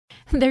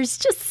There's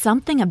just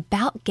something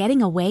about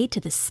getting away to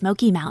the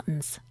Smoky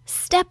Mountains.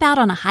 Step out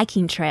on a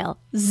hiking trail,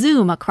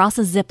 zoom across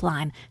a zip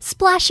line,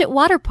 splash at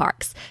water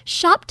parks,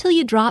 shop till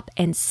you drop,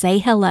 and say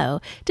hello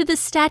to the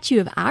statue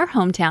of our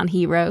hometown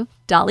hero,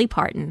 Dolly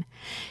Parton.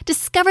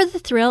 Discover the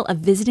thrill of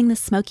visiting the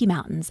Smoky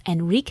Mountains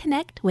and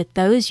reconnect with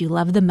those you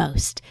love the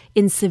most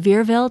in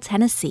Sevierville,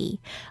 Tennessee.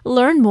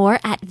 Learn more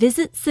at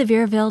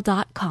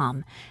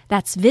visitsevierville.com.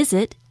 That's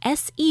visit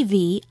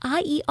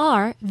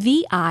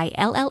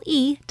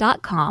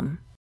SEVIERVILLE.com.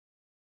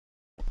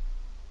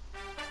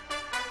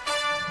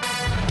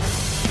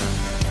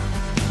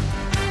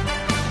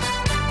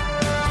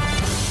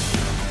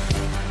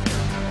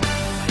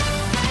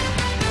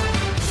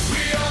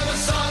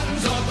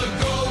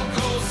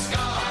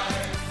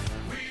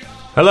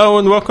 Hello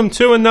and welcome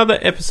to another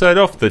episode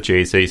of the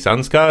GC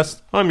Sunscast.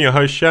 I'm your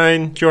host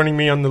Shane. Joining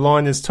me on the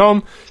line is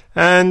Tom,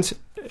 and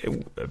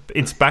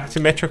it's back to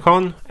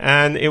Metricon,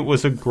 and it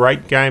was a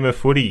great game of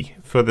footy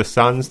for the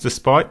Suns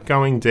despite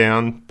going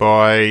down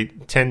by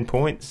 10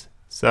 points.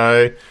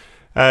 So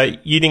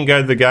you didn't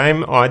go to the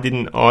game, I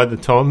didn't either,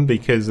 Tom,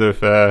 because of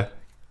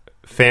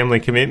family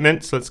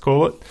commitments, let's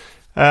call it.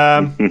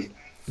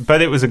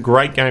 But it was a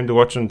great game to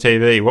watch on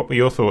TV. What were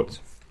your thoughts?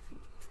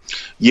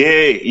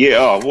 Yeah.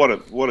 Oh,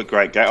 what a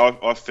great game!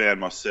 I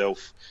found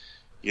myself,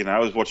 I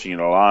was watching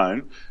it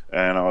alone,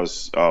 and I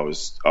was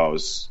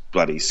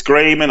bloody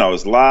screaming, I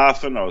was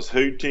laughing, I was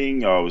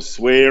hooting, I was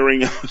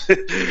swearing,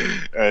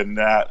 and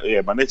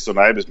my next door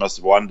neighbours must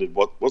have wondered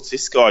what's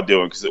this guy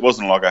doing, because it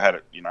wasn't like I had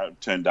it,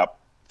 turned up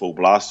full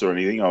blast or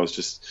anything. I was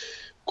just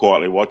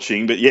quietly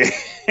watching, but yeah.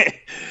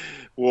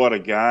 What a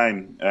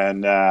game.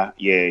 And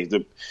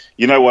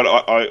you know what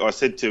I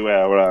said to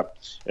our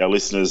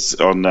listeners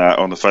on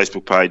the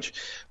Facebook page,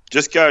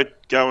 just go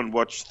and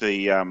watch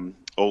the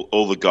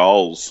all the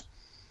goals,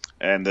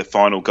 and the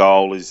final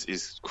goal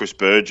is Chris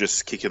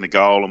Burgess kicking the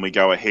goal, and we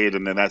go ahead,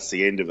 and then that's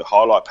the end of the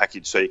highlight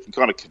package, so you can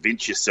kind of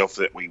convince yourself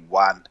that we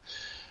won.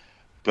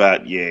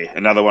 But yeah,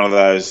 another one of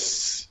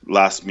those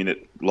last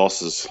minute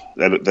losses.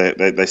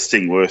 They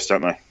sting worse,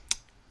 don't they?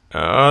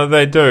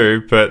 They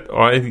do, but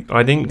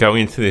I didn't go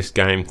into this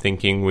game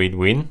thinking we'd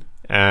win,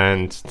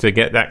 and to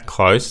get that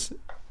close,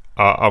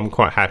 I'm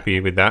quite happy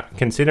with that,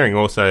 considering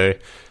also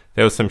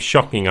there was some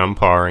shocking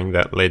umpiring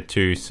that led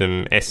to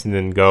some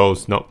Essendon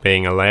goals not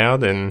being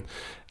allowed and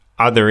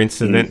other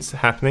incidents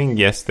happening.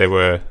 Yes, there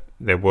were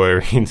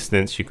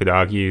incidents you could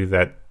argue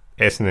that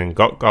Essendon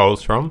got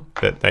goals from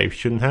that they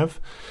shouldn't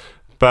have,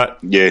 but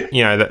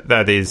yeah,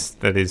 that is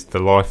the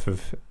life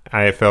of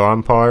AFL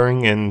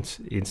umpiring, and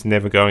it's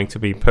never going to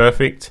be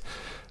perfect.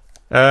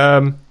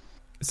 So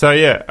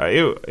yeah,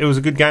 it was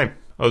a good game.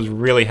 I was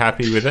really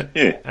happy with it.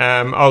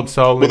 Yeah. Old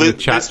Soul in the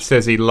chat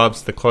says he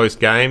loves the close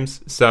games,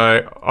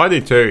 so I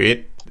do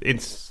too.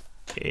 It's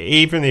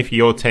even if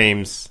your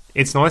team's,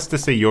 it's nice to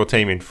see your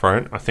team in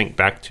front. I think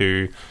back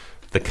to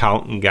the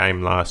Carlton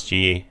game last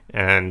year,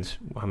 and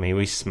I mean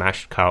we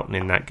smashed Carlton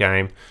in that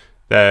game.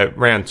 The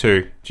round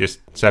 2, just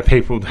so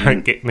people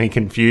don't get me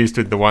confused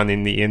with the one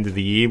in the end of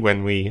the year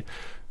when we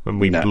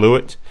blew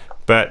it.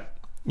 But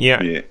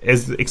yeah,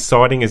 as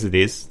exciting as it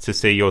is to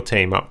see your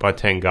team up by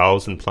 10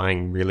 goals and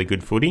playing really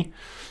good footy,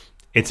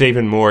 it's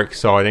even more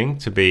exciting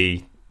to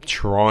be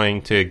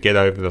trying to get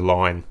over the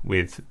line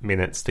with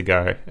minutes to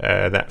go.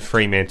 That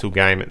Fremantle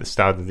game at the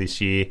start of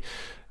this year,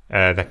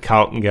 the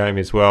Carlton game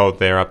as well,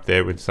 they're up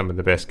there with some of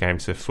the best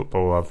games of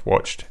football I've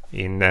watched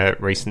in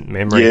recent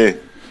memory. Yeah.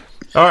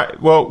 All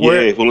right. Well,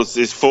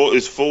 there's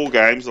four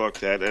games like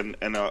that, and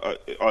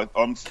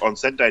on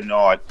Saturday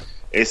night,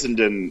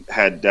 Essendon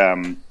had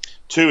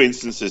 2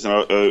 instances,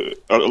 and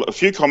a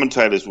few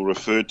commentators will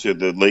refer to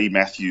the Lee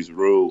Matthews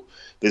rule.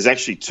 There's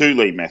actually 2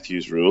 Lee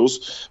Matthews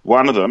rules.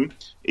 One of them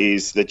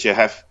is that you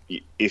have,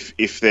 if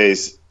you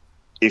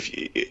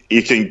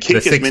can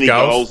kick as many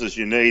goals as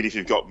you need if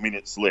you've got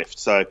minutes left.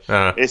 So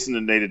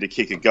Essendon needed to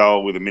kick a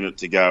goal with a minute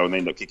to go, and they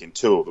ended up kicking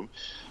 2 of them.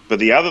 But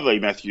the other Lee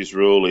Matthews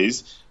rule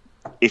is,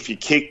 if you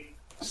kick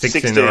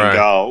 16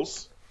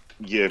 goals,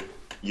 you're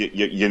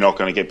not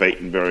going to get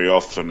beaten very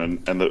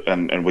often,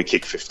 and we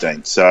kick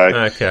 15.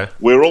 So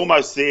we're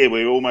almost there.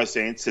 We almost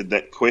answered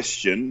that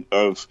question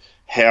of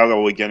how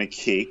are we going to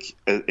kick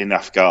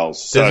enough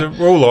goals. There's a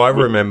rule I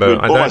remember.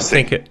 I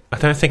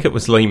don't think it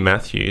was Lee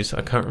Matthews.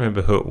 I can't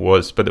remember who it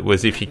was, but it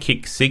was if you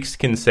kick 6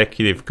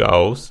 consecutive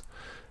goals,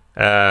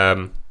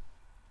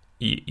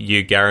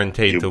 you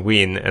guaranteed to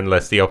win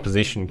unless the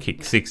opposition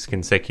kicks 6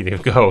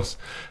 consecutive goals.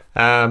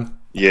 And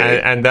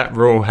that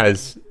rule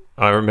has,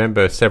 I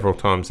remember several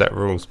times that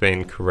rule's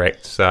been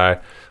correct. So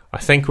I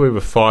think we were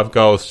 5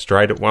 goals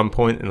straight at one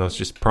point, and I was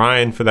just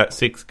praying for that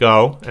 6th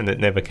goal, and it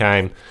never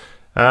came.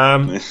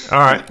 All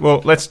right,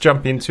 well, let's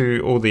jump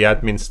into all the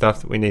admin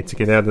stuff that we need to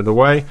get out of the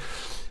way.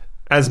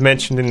 As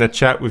mentioned in the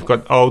chat, we've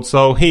got Old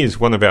Soul. He is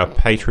one of our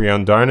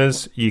Patreon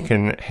donors. You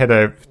can head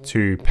over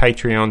to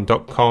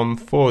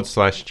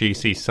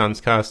patreon.com/GC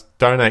Sunscast,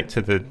 donate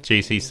to the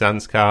GC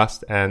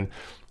Sunscast, and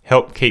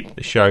help keep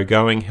the show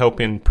going, help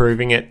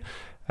improving it.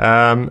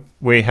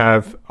 We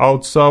have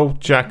Old Soul,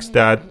 Jack's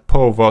dad,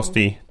 Paul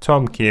Vosti,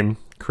 Tom Kim,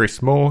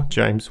 Chris Moore,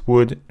 James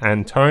Wood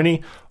and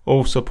Tony,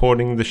 all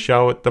supporting the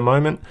show at the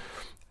moment.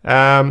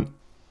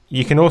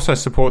 You can also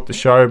support the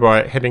show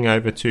by heading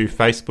over to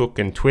Facebook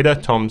and Twitter.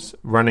 Tom's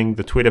running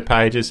the Twitter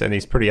pages and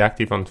he's pretty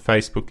active on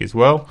Facebook as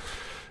well.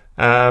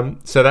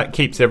 So that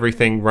keeps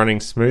everything running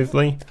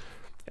smoothly.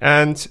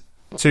 And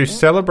to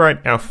celebrate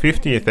our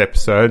 50th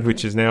episode,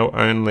 which is now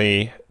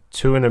only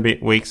 2 and a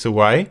bit weeks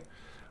away,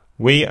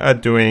 we are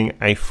doing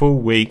a full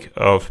week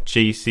of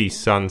GC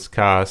Suns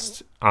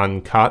Cast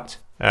Uncut.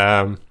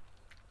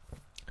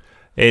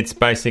 It's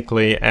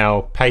basically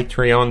our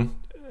Patreon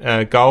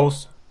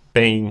goals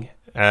being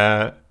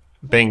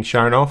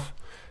shown off.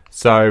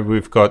 So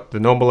we've got the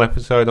normal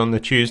episode on the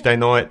Tuesday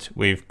night,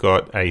 we've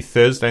got a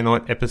Thursday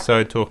night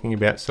episode talking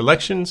about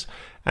selections,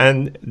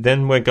 and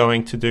then we're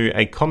going to do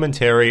a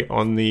commentary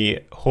on the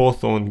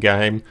Hawthorn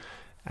game,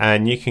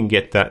 and you can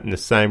get that in the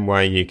same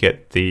way you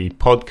get the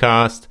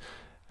podcast.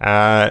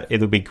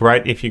 It'll be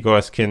great if you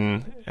guys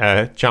can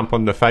jump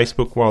on the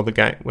Facebook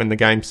when the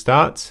game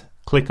starts.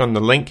 Click on the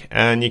link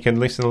and you can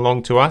listen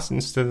along to us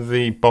instead of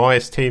the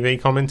biased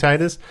TV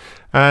commentators.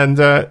 And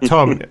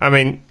Tom, I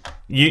mean,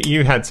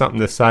 you had something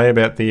to say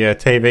about the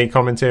TV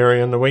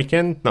commentary on the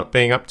weekend not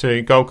being up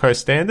to Gold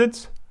Coast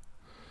standards?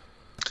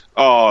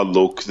 Oh,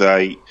 look,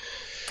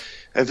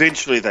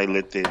 eventually they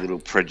let their little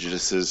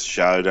prejudices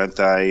show, don't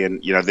they?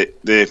 And you know,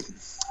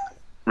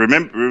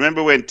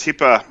 remember when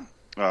Tipper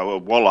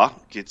Waller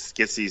gets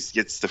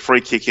the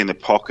free kick in the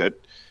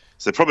pocket.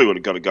 So they probably would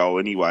have got a goal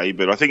anyway,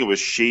 but I think it was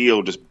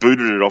Shield just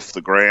booted it off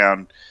the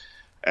ground,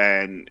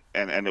 and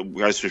it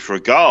goes through for a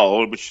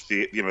goal, which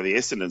the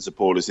Essendon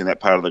supporters in that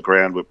part of the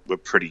ground were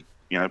pretty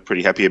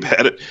happy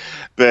about it.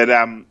 But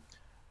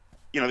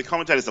the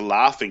commentators are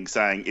laughing,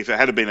 saying if it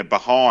had been a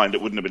behind,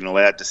 it wouldn't have been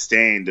allowed to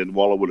stand, and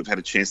Waller would have had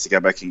a chance to go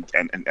back and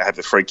have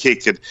the free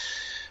kick. And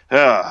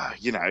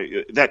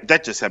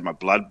that just had my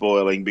blood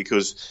boiling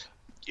because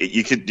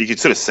you could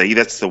sort of see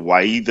that's the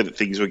way that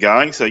things were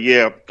going. So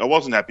yeah, I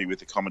wasn't happy with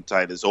the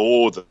commentators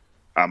or the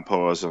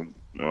umpires on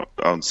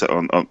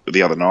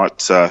the other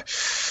night. So,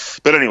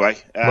 but anyway,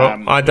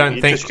 I don't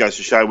think it just goes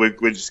to show we've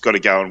just got to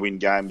go and win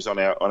games on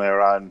our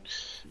own,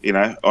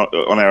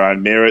 on our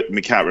own merit, and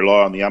we can't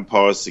rely on the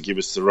umpires to give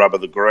us the rub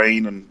of the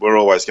green. And we're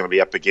always going to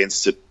be up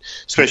against it,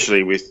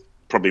 especially with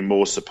probably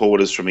more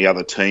supporters from the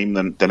other team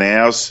than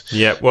ours.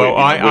 Yeah, well,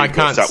 I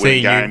can't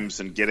see games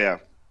and get our.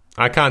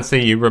 I can't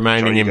see you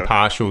remaining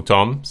impartial,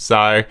 Tom.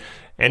 So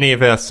any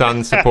of our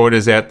Suns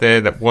supporters out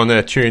there that want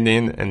to tune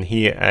in and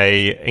hear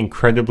a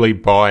incredibly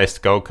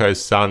biased Gold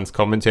Coast Suns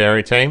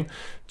commentary team,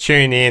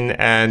 tune in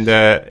and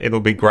it'll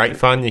be great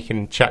fun. You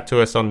can chat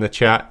to us on the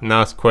chat and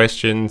ask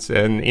questions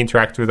and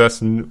interact with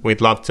us, and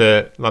we'd love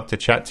to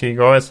chat to you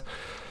guys.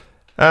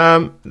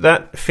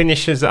 That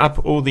finishes up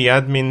all the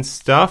admin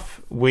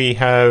stuff. We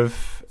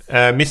have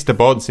Mr.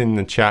 Bod's in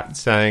the chat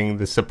saying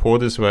the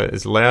supporters were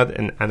as loud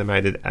and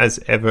animated as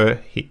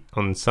ever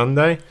on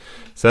Sunday.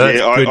 So that's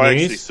good I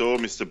news. actually saw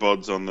Mr.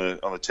 Bod's on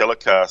the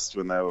telecast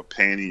when they were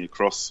panning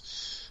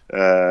across,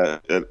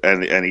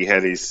 and he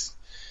had his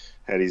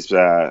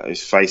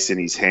face in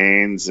his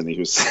hands, and he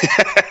was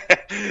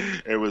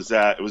it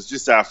was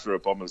just after a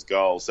Bombers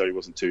goal, so he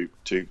wasn't too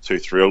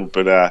thrilled.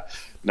 But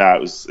that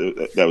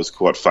was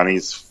quite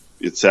funny.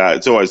 It's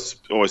always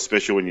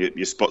special when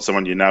you spot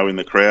someone in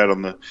the crowd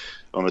on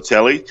the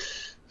telly.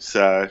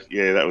 So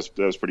yeah, that was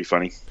pretty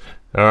funny.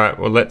 All right,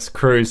 well, let's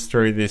cruise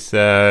through this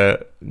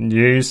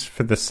news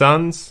for the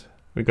Suns.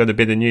 We've got a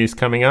bit of news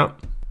coming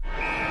up.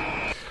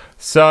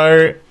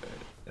 So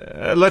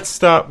let's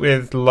start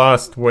with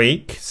last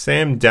week.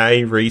 Sam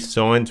Day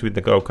re-signed with the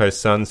Gold Coast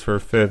Suns for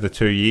a further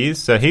 2 years.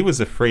 So he was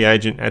a free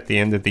agent at the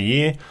end of the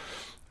year,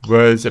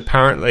 was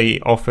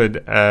apparently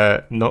offered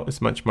not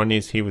as much money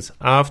as he was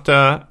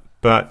after,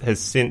 but has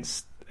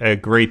since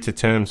agreed to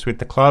terms with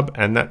the club,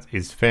 and that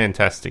is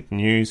fantastic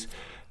news.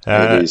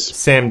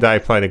 Sam Day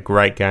played a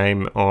great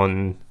game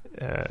on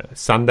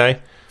Sunday,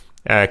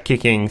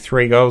 kicking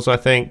 3 goals, I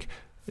think.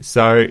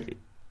 So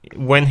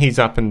when he's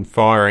up and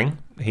firing,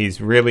 he's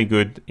really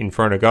good in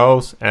front of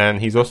goals, and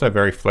he's also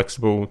very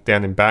flexible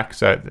down and back,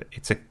 so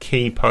it's a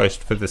key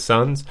post for the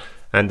Suns,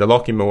 and to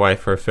lock him away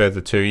for a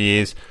further 2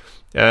 years,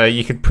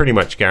 you could pretty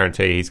much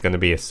guarantee he's going to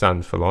be a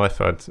Sun for life,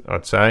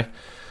 I'd say.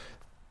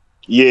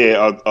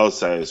 Yeah, I'll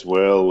say as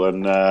well.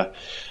 And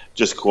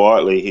just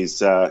quietly,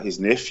 his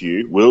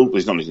nephew,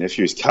 he's not his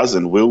nephew, his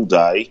cousin, Will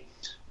Day,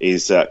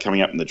 is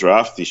coming up in the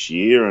draft this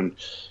year. And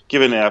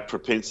given our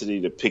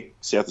propensity to pick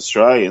South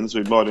Australians,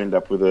 we might end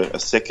up with a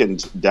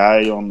second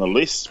Day on the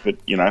list. But,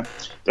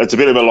 that's a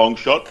bit of a long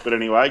shot. But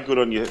anyway, good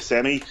on you,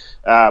 Sammy.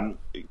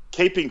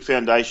 Keeping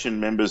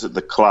foundation members at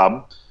the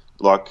club,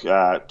 like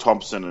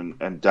Thompson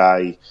and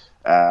Day,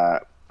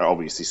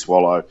 obviously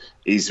Swallow,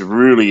 is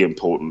really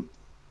important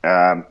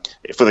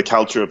for the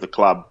culture of the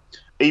club.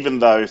 Even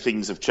though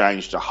things have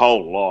changed a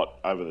whole lot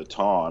over the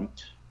time,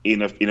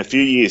 in a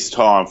few years'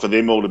 time, for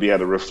them all to be able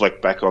to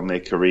reflect back on their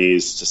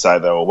careers to say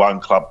they were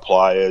one club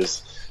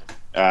players,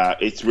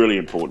 it's really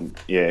important.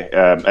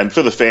 Yeah, and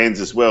for the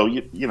fans as well.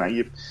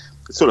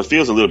 it sort of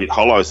feels a little bit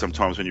hollow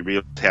sometimes when you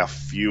realise how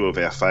few of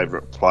our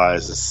favourite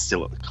players are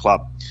still at the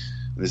club.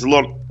 There's a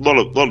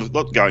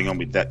lot going on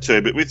with that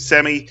too. But with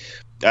Sammy,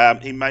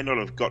 he may not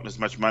have gotten as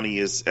much money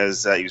as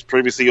he was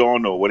previously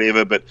on or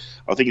whatever, but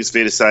I think it's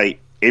fair to say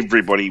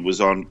everybody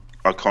was on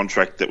a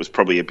contract that was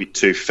probably a bit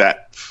too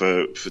fat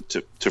for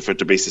it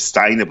to be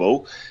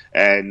sustainable.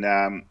 And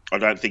I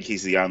don't think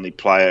he's the only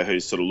player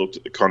who's sort of looked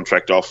at the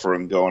contract offer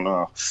and gone,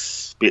 oh,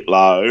 a bit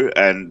low.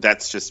 And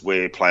that's just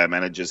where player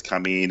managers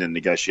come in and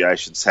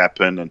negotiations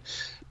happen. And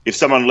if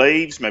someone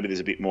leaves, maybe there's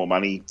a bit more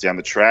money down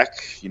the track.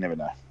 You never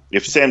know.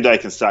 If Sam Day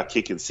can start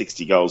kicking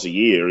 60 goals a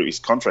year, his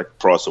contract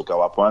price will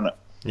go up, won't it?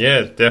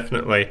 Yeah,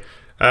 definitely.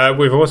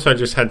 We've also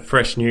just had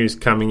fresh news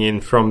coming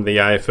in from the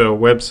AFL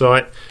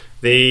website.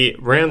 The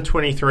round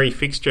 23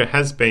 fixture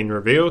has been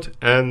revealed,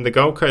 and the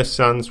Gold Coast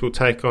Suns will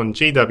take on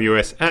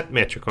GWS at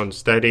Metricon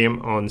Stadium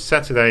on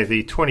Saturday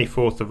the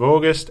 24th of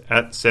August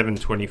at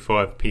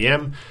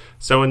 7:25pm.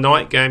 So a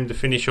night game to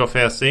finish off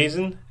our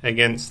season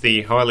against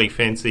the highly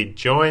fancied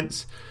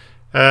Giants.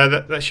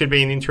 That should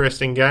be an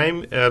interesting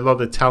game. A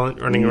lot of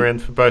talent running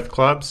around for both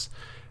clubs.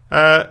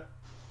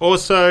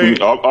 Also,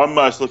 I'm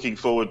most looking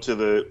forward to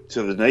the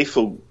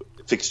NEAFL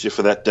fixture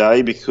for that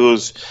day,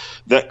 because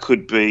that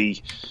could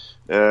be...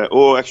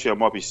 or actually, I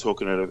might be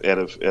talking out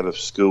of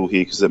school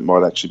here, because it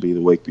might actually be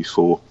the week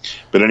before.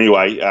 But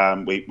anyway,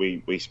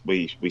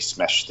 we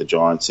smashed the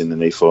Giants in the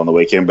NEAFL on the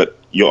weekend. But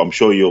I'm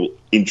sure you'll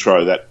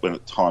intro that when the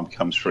time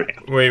comes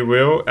around. We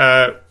will.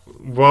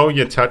 While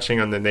you're touching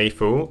on the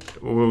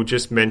NEAFL, we'll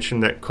just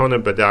mention that Connor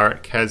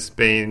Bednarik has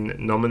been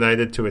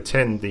nominated to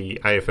attend the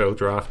AFL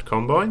Draft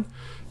Combine.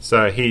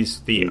 So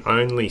he's the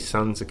only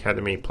Suns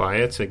Academy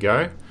player to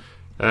go.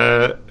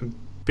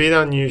 Bit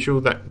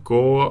unusual that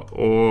Gore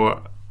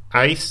or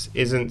Ace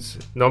isn't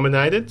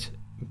nominated,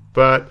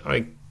 but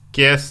I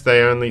guess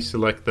they only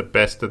select the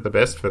best of the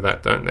best for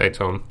that, don't they,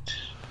 Tom?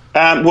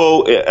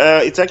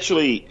 It's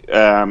actually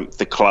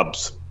the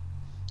clubs.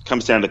 It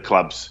comes down to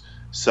clubs.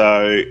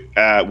 So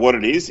what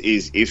it is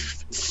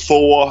if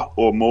 4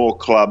 or more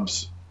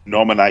clubs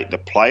nominate the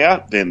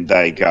player, then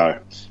they go.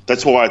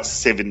 That's why it's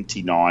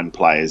 79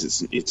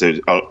 players. It's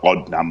an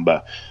odd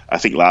number. I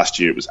think last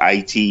year it was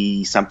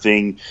 80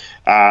 something.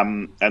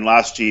 And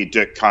last year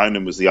Dirk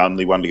Conan was the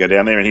only one to go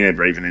down there, and he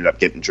never even ended up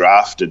getting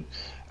drafted.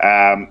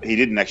 He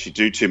didn't actually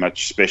do too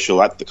much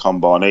special at the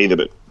Combine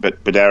either,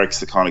 but Bednarik's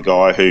the kind of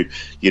guy who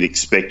you'd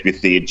expect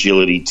with the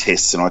agility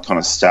tests and all that kind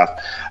of stuff.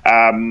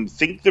 I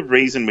think the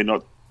reason we're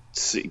not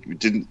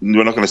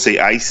going to see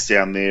Ace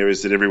down there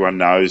is that everyone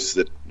knows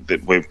that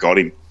we've got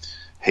him.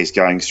 He's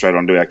going straight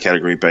onto our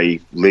Category B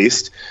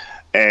list.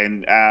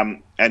 And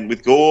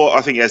with Gore,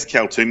 I think, as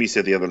Cal Toomey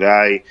said the other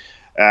day,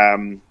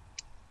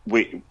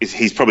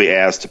 he's probably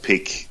ours to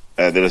pick.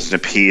 There doesn't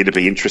appear to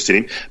be interested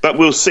in. But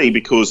we'll see,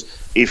 because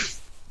if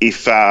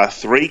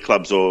 3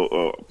 clubs,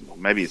 or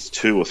maybe it's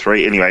 2 or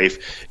 3, anyway,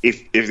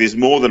 if there's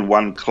more than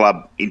one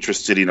club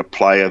interested in a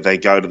player, they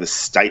go to the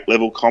state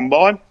level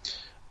combine.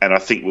 And I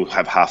think we'll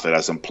have half a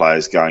dozen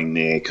players going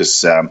there,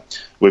 because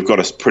we've got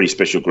a pretty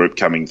special group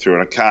coming through.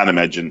 And I can't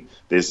imagine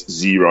there's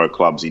 0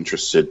 clubs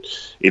interested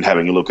in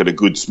having a look at a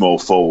good small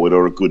forward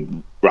or a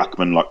good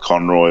ruckman like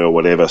Conroy or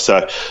whatever.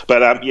 So,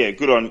 but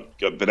good on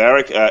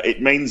Bednarik.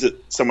 It means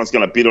that someone's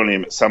going to bid on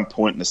him at some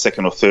point in the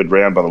 2nd or 3rd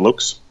round by the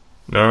looks.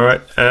 All right.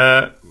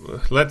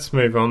 Let's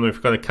move on.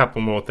 We've got a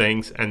couple more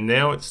things. And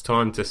now it's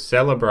time to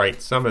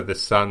celebrate some of the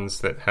Suns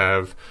that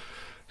have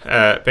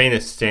been a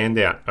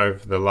standout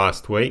over the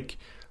last week.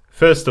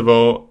 First of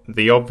all,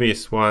 the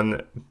obvious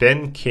one,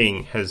 Ben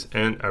King has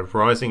earned a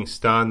Rising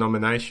Star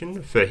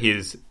nomination for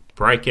his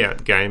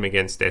breakout game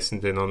against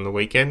Essendon on the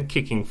weekend,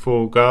 kicking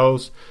 4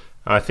 goals.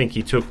 I think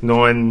he took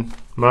 9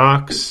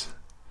 marks.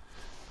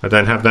 I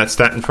don't have that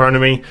stat in front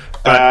of me.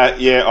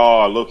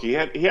 Look, he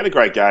had a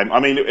great game. I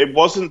mean, it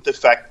wasn't the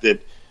fact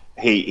that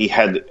he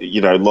had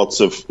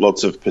lots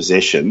of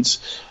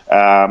possessions.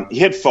 He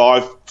had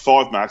 5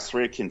 marks,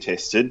 3 are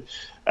contested,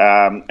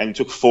 and he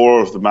took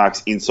 4 of the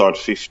marks inside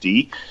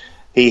 50.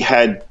 He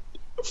had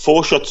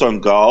 4 shots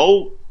on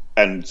goal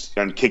and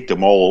kicked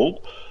them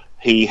all.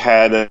 He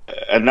had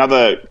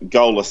another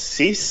goal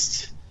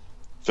assist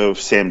for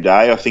Sam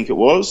Day, I think it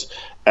was.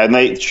 And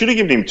they should have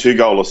given him 2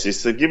 goal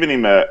assists. They've given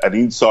him an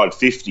inside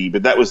 50,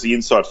 but that was the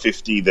inside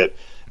 50 that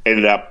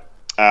ended up,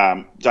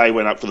 Day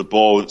went up for the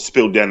ball, it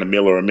spilled down to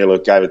Miller, and Miller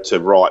gave it to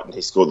Wright, and he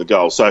scored the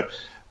goal. So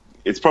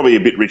it's probably a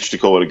bit rich to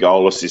call it a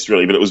goal assist,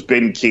 really, but it was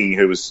Ben King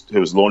who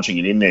was launching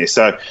it in there.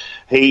 So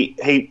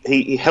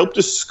he helped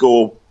us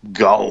score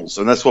goals,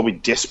 and that's what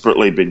we've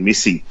desperately been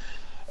missing.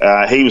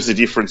 He was the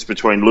difference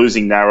between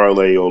losing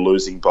narrowly or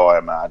losing by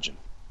a margin.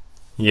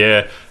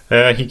 Yeah,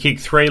 he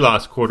kicked 3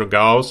 last quarter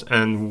goals,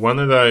 and one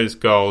of those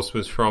goals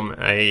was from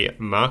a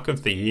Mark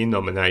of the Year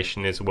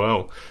nomination as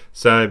well.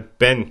 So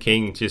Ben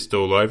King just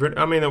all over it.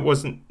 I mean, it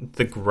wasn't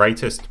the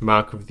greatest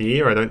Mark of the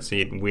Year. I don't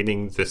see it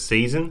winning the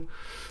season.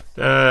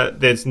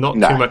 There's not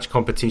too much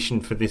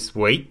competition for this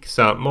week,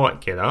 so it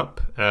might get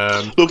up.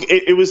 Look,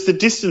 it was the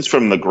distance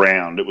from the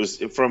ground. It was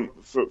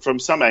from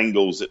some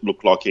angles, it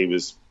looked like he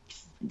was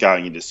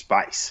going into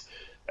space.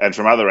 And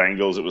from other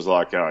angles, it was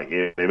like, oh,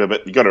 yeah.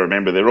 But you've got to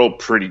remember, they're all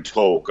pretty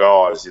tall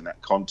guys in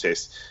that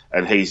contest,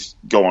 and he's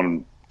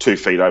gone 2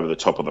 feet over the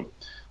top of them.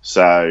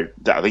 So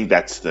I think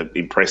that's the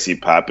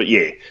impressive part. But,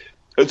 yeah,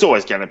 it's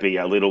always going to be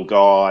a little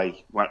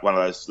guy, one of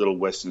those little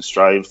Western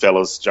Australian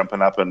fellas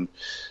jumping up and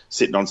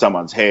sitting on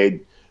someone's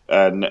head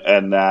and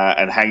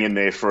hanging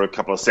there for a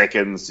couple of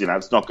seconds.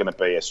 It's not going to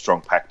be a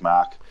strong pack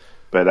mark.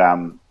 But,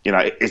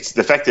 it's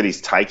the fact that he's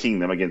taking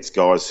them against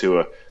guys who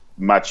are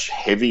much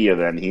heavier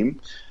than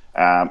him.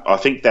 I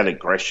think that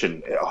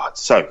aggression,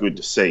 it's so good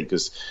to see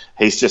because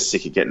he's just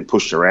sick of getting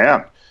pushed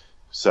around.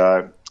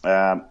 So,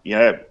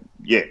 yeah.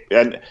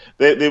 And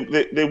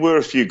there were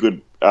a few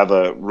good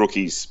other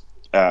rookies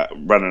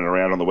running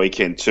around on the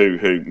weekend too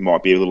who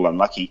might be a little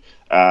unlucky.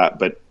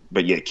 But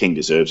yeah, King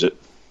deserves it.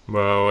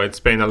 Well, it's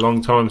been a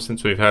long time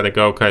since we've had a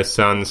Gold Coast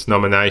Suns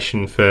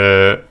nomination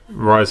for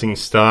Rising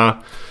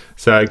Star.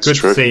 So good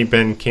to see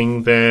Ben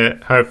King there.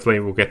 Hopefully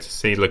we'll get to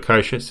see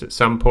Lukosius at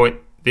some point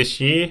this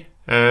year.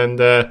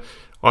 And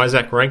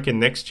Isaac Rankin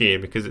next year,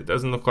 because it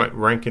doesn't look like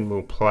Rankin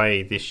will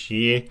play this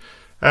year.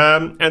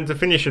 And to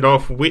finish it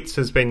off, Witts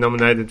has been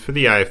nominated for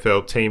the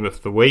AFL Team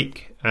of the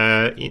Week,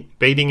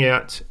 beating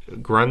out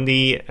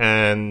Grundy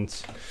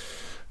and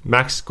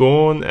Max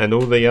Gawn and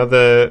all the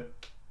other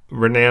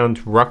renowned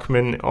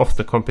ruckmen off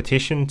the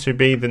competition to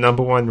be the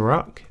number one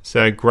ruck.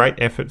 So great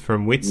effort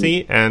from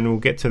Witsy, and we'll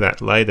get to that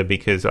later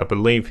because I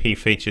believe he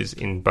features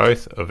in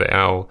both of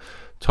our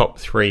top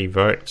 3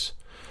 votes.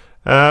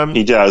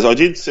 He does. I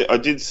did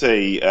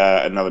see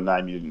another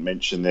name you didn't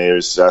mention there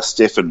is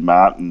Stefan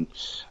Martin.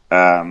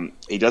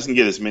 He doesn't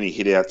get as many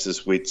hit-outs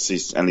as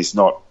Witts, and he's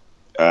not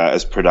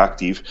as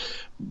productive.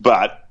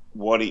 But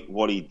what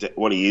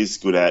he is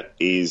good at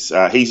is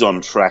he's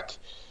on track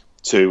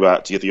to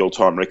get the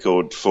all-time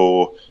record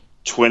for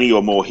 20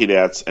 or more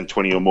hit-outs and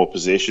 20 or more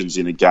possessions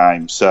in a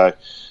game. So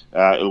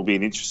it'll be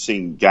an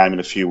interesting game in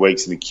a few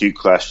weeks in the Q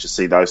Clash to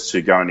see those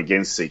two going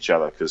against each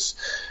other because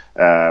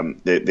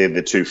they're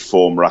the two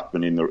form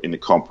ruckmen in the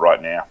comp right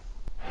now.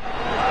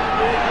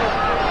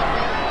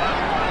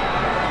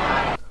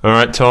 All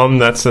right, Tom,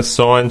 that's a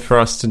sign for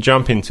us to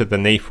jump into the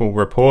NEAFL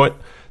report.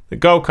 The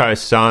Gold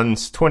Coast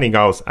Suns, 20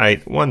 goals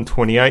 8,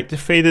 128,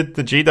 defeated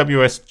the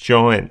GWS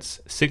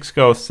Giants, 6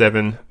 goals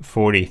 7,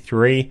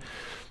 43.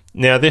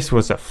 Now, this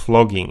was a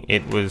flogging.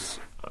 It was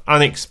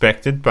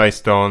unexpected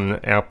based on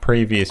our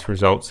previous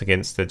results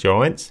against the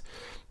Giants.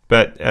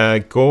 But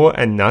Gore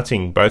and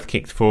Nutting both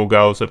kicked 4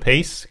 goals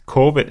apiece.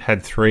 Corbett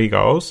had 3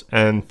 goals,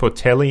 and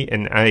Portelli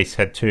and Ace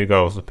had 2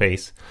 goals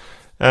apiece.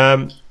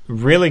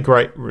 Really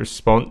great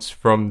response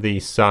from the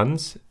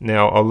Suns.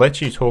 Now, I'll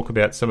let you talk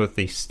about some of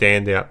the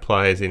standout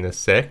players in a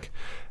sec.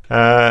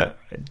 The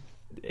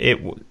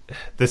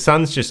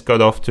Suns just got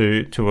off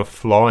to a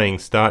flying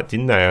start,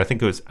 didn't they? I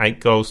think it was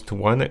 8 goals to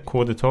 1 at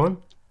quarter time.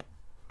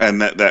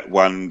 And that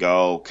one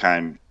goal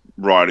came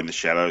right in the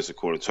shadows at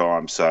quarter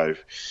time. So,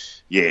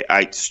 yeah,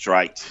 8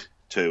 straight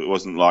to. It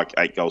wasn't like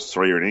 8 goals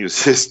 3 or anything. It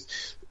was just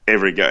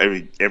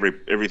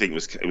everything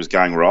was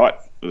going right.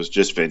 It was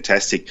just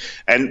fantastic.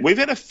 And we've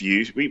had a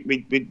few.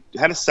 We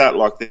had a start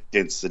like that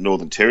against the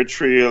Northern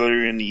Territory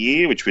earlier in the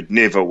year, which we'd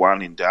never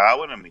won in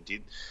Darwin, and we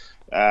did.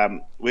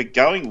 We're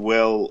going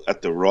well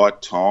at the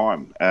right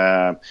time.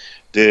 The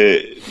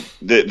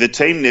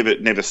team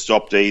never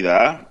stopped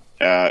either.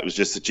 It was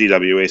just that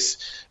GWS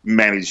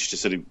managed to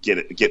sort of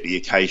get the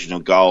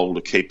occasional goal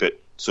to keep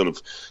it sort of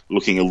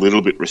looking a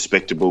little bit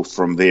respectable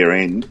from their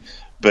end.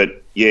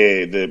 But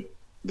yeah, the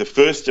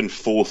first and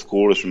fourth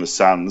quarters from the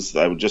Suns,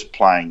 they were just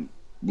playing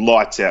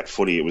lights out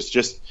footy. It was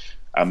just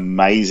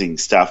amazing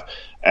stuff.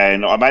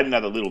 And I made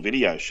another little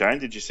video, Shane.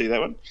 Did you see that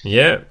one?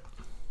 Yeah.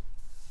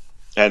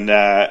 And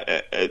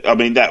I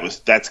mean,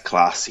 that's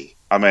classy.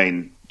 I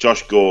mean,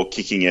 Josh Gore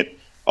kicking it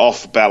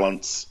off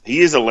balance.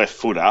 He is a left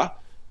footer,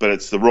 but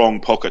it's the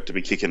wrong pocket to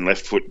be kicking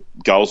left foot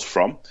goals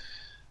from.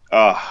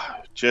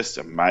 Just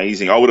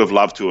amazing. I would have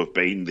loved to have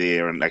been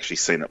there and actually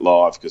seen it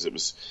live because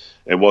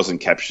it wasn't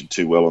captured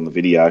too well on the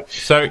video.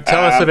 So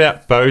tell us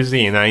about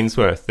Bosey and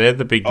Ainsworth. They're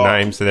the big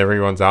names that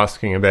everyone's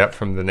asking about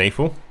from the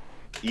NEAFL.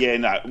 Yeah,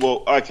 no.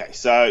 Well, okay.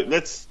 So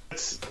let's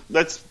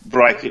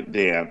break it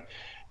down.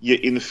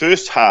 In the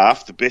first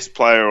half, the best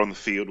player on the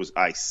field was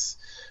Ace.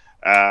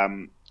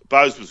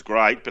 Bose was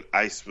great, but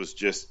Ace was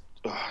just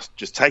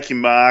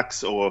taking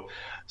marks, or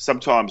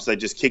sometimes they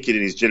just kick it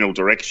in his general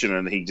direction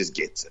and he just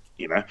gets it,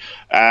 you know.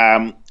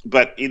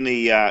 But in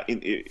the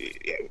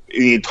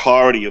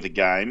entirety of the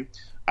game,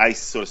 Ace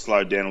sort of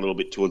slowed down a little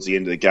bit towards the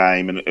end of the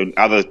game, and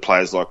other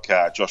players like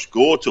Josh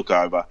Gore took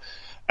over.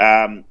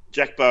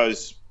 Jack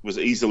Bose was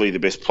easily the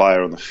best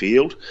player on the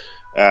field.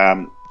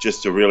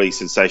 Just a really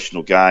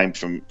sensational game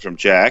from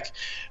Jack.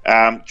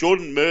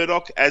 Jordan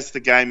Murdoch, as the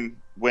game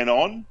went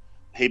on,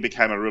 he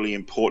became a really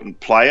important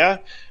player.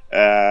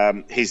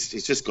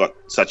 He's just got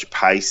such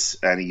pace,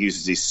 and he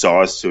uses his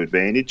size to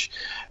advantage.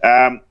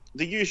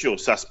 The usual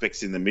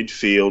suspects in the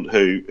midfield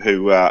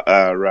who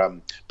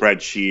are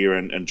Brad Shear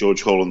and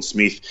George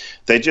Holland-Smith,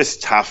 they're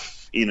just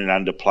tough in and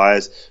under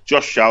players.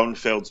 Josh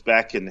Schoenfeld's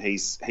back, and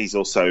he's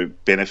also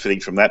benefiting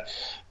from that.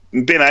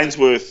 Ben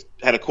Ainsworth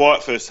had a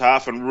quiet first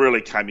half and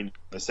really came in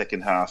the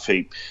second half.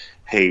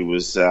 He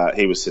was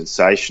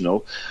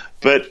sensational.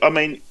 But, I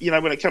mean,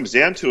 when it comes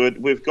down to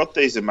it, we've got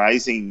these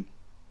amazing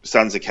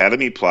Suns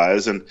Academy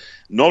players, and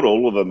not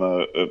all of them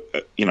are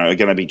going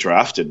to be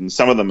drafted, and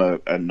some of them are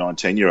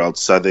 19-year-olds,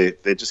 so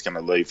they're just going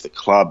to leave the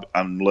club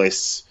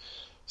unless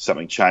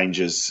something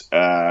changes.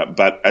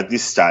 But at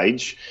this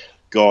stage,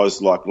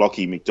 guys like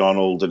Lockie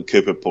McDonald and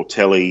Cooper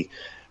Portelli,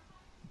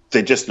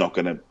 they're just not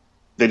going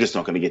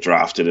to get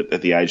drafted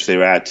at the age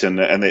they're at,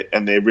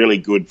 and they're really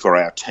good for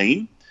our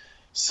team.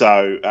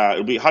 So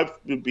it'll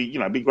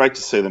be great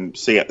to see them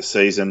see out the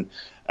season.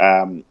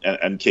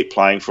 And keep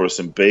playing for us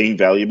and being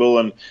valuable.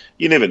 And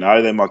you never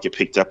know, they might get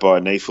picked up by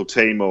a NEFL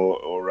team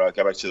or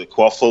go back to the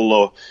Quaffle,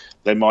 or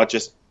they might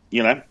just,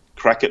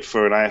 crack it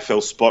for an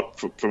AFL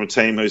spot from a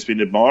team who's been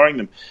admiring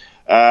them.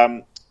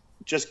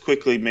 Just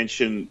quickly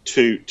mention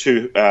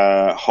two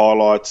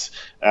highlights.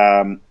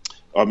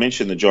 I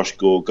mentioned the Josh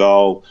Gore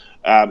goal.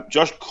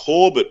 Josh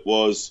Corbett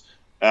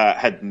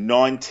had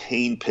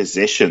 19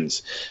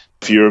 possessions.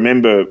 If you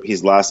remember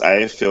his last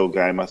AFL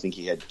game, I think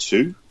he had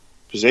 2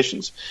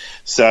 possessions.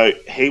 So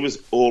he was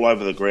all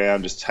over the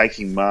ground, just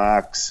taking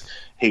marks.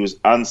 He was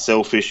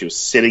unselfish. He was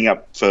setting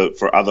up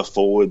for other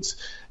forwards,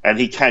 and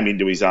he came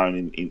into his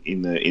own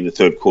in the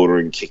third quarter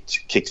and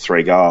kicked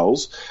 3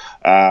 goals.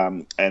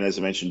 And as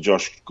I mentioned,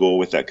 Josh Gore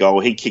with that goal,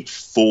 he kicked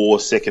 4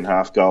 second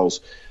half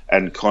goals,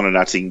 and Connor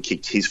Nutting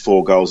kicked his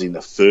 4 goals in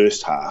the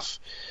first half.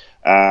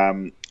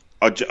 I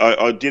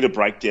did a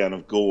breakdown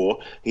of Gore.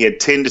 He had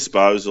 10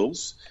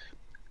 disposals,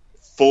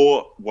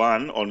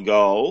 4-1 on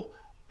goal,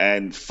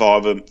 and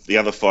the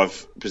other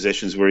 5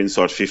 possessions were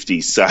inside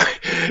 50. So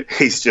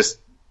he's just,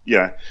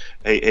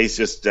 he's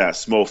just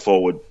small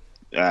forward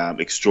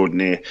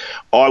extraordinaire.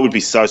 I would be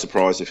so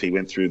surprised if he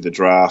went through the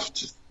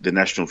draft, the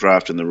national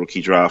draft and the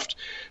rookie draft,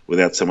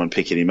 without someone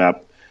picking him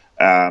up.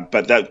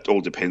 But that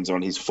all depends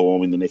on his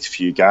form in the next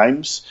few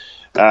games.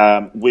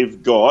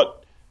 We've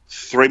got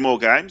 3 more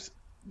games.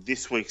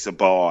 This week's a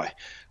bye.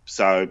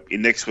 So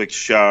in next week's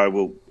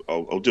show,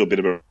 I'll do a bit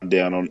of a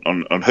rundown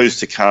on who's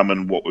to come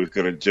and what we've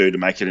got to do to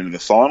make it into the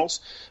finals.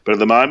 But at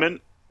the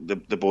moment, the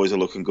boys are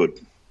looking good.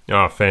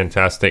 Oh,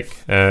 fantastic.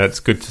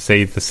 It's good to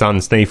see the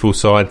Suns NEFL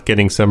side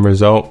getting some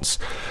results.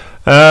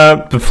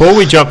 Before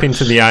we jump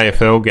into the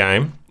AFL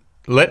game,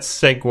 let's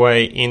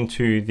segue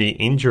into the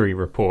injury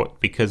report,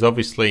 because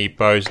obviously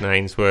Bose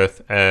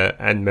Ainsworth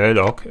and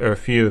Murdoch are a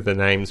few of the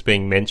names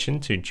being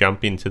mentioned to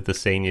jump into the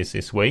seniors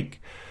this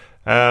week.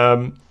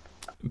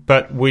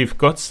 But we've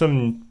got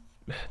some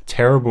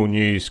terrible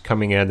news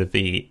coming out of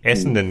the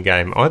Essendon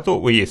game. I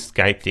thought we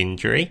escaped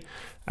injury.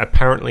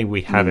 Apparently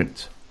we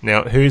haven't.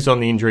 Now, who's on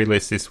the injury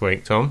list this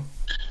week, Tom?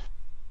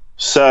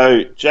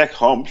 So Jack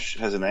Hompsch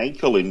has an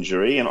ankle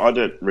injury, and I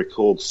don't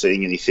recall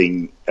seeing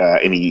anything,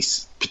 any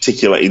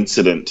particular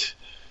incident.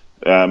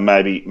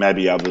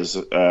 Maybe others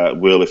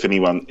will. If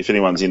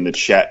anyone's in the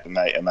chat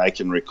and they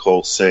can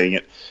recall seeing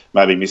it,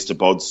 maybe Mr.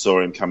 Bod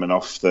saw him coming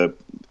off the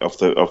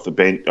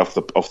bench,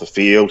 off the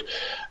field.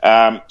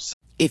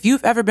 If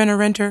you've ever been a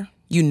renter,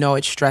 you know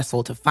it's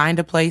stressful to find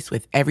a place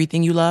with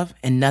everything you love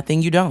and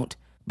nothing you don't.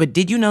 But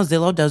did you know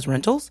Zillow does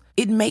rentals?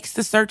 It makes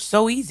the search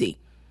so easy.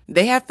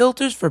 They have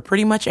filters for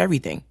pretty much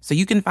everything, so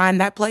you can find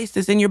that place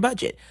that's in your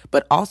budget,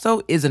 but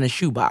also isn't a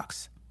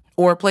shoebox.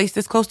 Or a place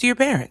that's close to your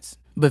parents,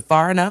 but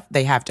far enough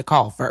they have to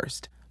call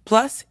first.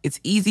 Plus, it's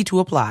easy to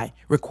apply,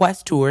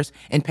 request tours,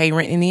 and pay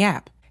rent in the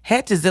app.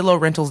 Head to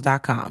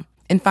ZillowRentals.com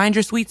and find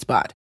your sweet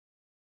spot.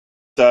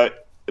 So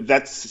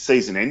that's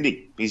season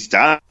ending. He's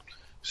done.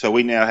 So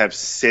we now have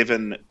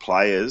 7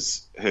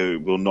 players who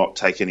will not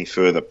take any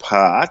further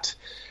part.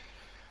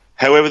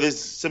 However, there's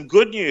some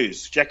good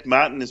news. Jack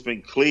Martin has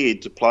been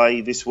cleared to play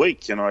this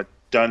week, and I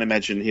don't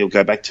imagine he'll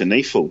go back to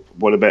NEFL.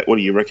 What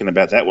do you reckon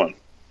about that one?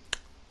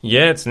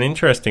 Yeah, it's an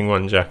interesting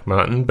one, Jack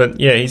Martin. But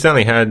yeah, he's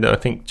only had, I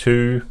think,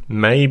 2,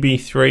 maybe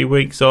 3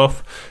 weeks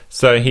off.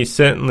 So he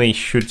certainly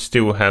should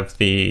still have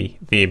the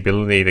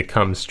ability to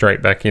come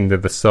straight back into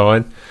the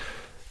side.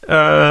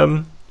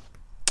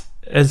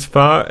 As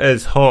far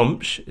as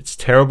Hompsch, it's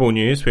terrible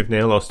news. We've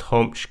now lost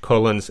Hompsch,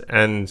 Collins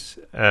and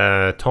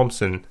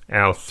Thompson,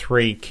 our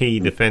 3 key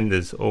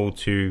defenders, all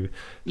to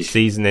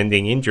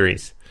season-ending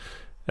injuries.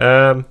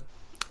 I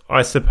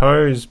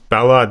suppose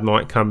Ballard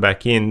might come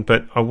back in,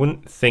 but I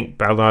wouldn't think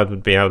Ballard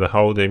would be able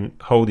to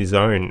hold his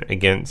own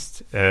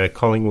against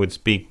Collingwood's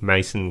big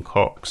Mason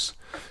Cox,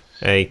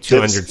 a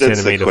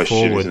 200-centimetre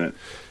forward. Isn't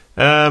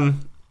it?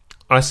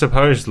 I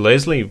suppose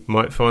Leslie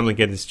might finally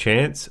get his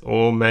chance,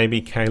 or maybe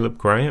Caleb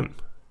Graham.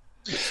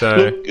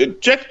 So look,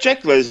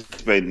 Jack Leslie's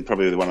been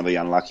probably one of the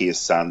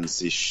unluckiest Suns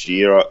this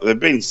year. There have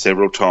been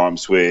several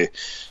times where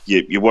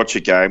you watch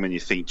a game and you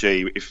think,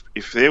 gee,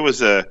 if there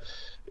was a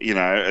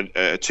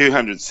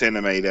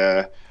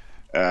 200-centimetre,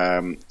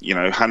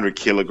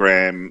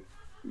 100-kilogram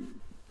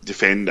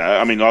defender.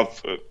 I mean,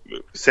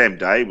 Sam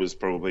Day was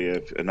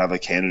probably another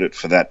candidate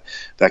for that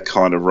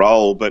kind of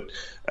role, but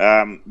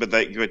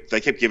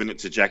they kept giving it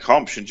to Jack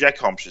Hompsch, and Jack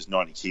Hompsch is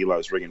 90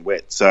 kilos ringing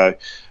wet. So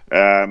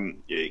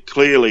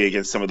clearly,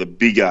 against some of the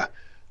bigger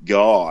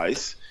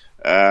guys.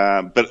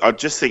 But I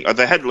just think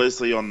they had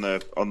Leslie on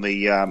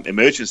the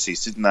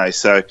emergencies, didn't they?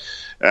 So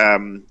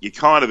you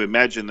kind of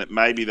imagine that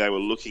maybe they were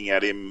looking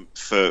at him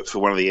for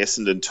one of the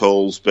Essendon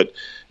tools, but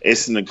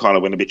Essendon kind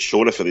of went a bit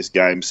shorter for this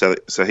game, so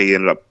he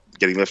ended up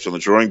getting left on the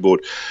drawing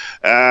board.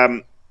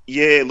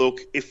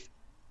 Look,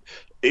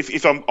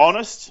 if I'm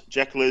honest,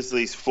 Jack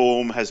Leslie's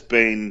form has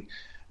been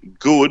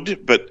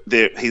good, but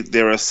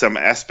there are some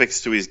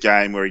aspects to his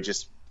game where he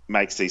just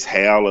makes these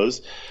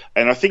howlers,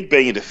 and I think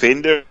being a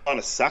defender kind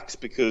of sucks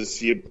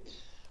because you're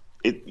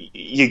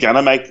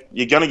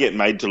gonna get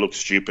made to look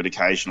stupid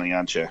occasionally,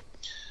 aren't you?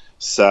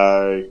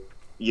 So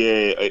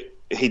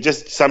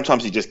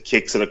sometimes he just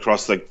kicks it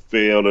across the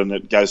field and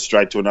it goes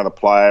straight to another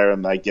player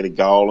and they get a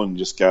goal and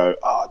just go,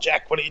 "Oh,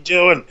 Jack, what are you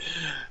doing?"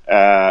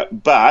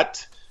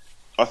 But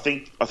I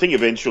think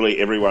eventually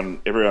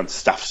everyone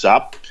stuffs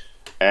up,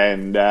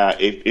 and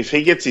if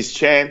he gets his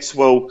chance,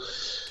 well,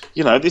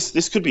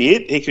 this could be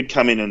it. He could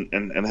come in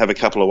and have a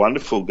couple of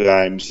wonderful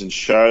games and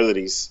show that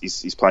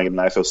he's playing at an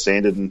AFL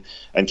standard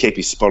and keep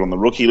his spot on the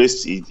rookie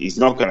list. He's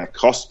not going to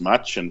cost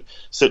much and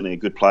certainly a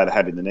good player to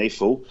have in the knee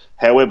full.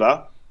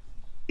 However,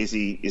 is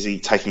he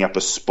taking up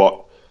a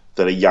spot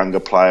that a younger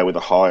player with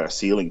a higher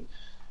ceiling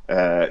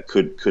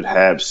could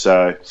have?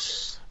 So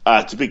it's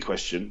a big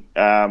question.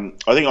 I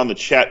think on the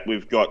chat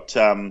we've got.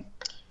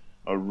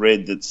 I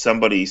read that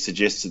somebody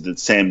suggested that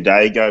Sam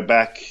Day go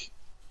back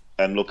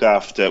and look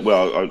after.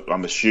 Well,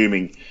 I'm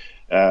assuming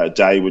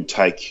Day would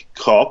take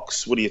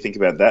Cox. What do you think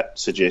about that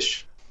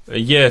suggestion?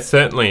 Yeah,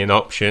 certainly an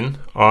option.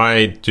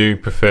 I do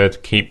prefer to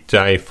keep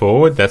Day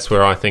forward. That's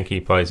where I think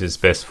he plays his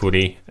best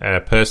footy,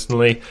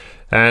 personally.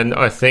 And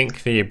I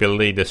think the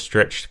ability to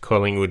stretch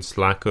Collingwood's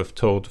lack of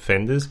tall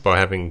defenders by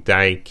having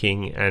Day,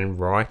 King and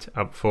Wright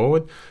up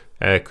forward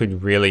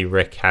could really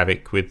wreak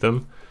havoc with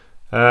them.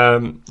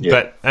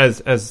 But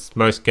as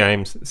most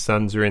games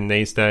Suns are in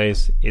these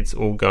days, it's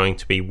all going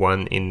to be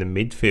one in the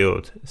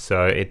midfield.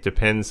 So it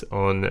depends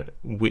on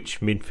which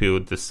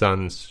midfield the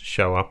Suns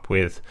show up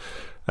with.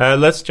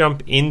 Let's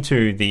jump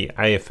into the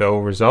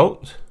AFL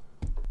result.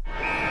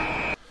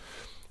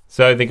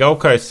 So the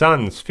Gold Coast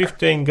Suns,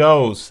 15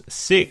 goals,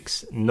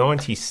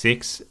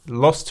 696,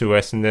 lost to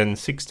Essendon,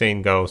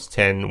 16 goals,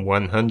 10,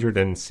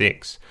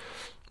 106.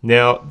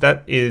 Now,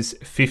 that is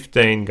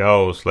 15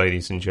 goals,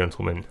 ladies and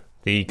gentlemen.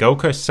 The Gold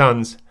Coast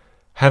Suns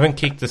haven't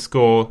kicked a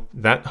score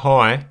that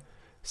high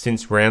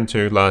since round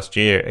 2 last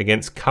year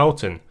against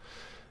Carlton.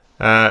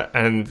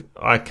 And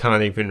I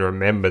can't even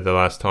remember the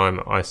last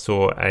time I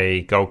saw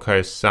a Gold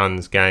Coast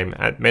Suns game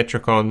at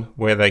Metricon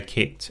where they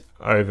kicked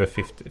over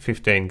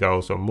 15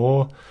 goals or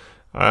more.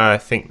 I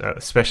think that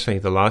especially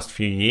the last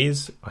few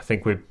years, I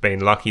think we've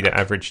been lucky to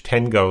average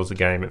 10 goals a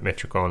game at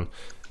Metricon.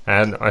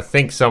 And I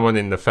think someone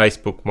in the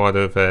Facebook might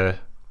have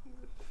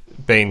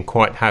been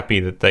quite happy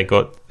that they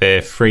got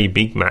their free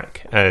Big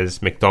Mac,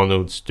 as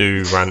McDonald's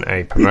do run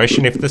a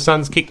promotion. If the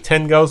Suns kick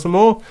 10 goals or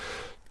more,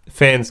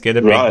 fans get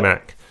a Big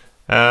Mac.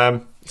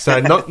 So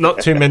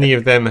not too many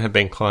of them have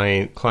been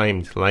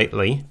claimed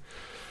lately.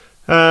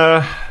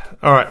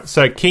 All right,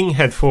 so King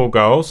had 4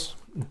 goals.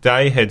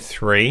 Day had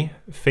 3,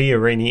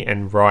 Fiorini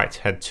and Wright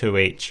had 2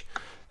 each.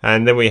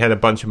 And then we had a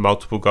bunch of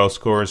multiple goal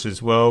scorers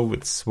as well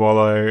with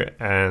Swallow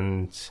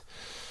and...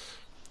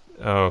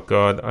 Oh,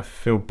 God, I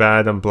feel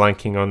bad. I'm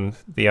blanking on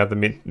the other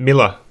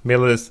Miller.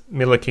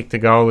 Miller kicked a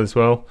goal as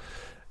well.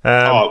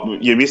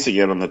 You're missing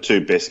out on the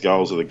 2 best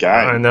goals of the game.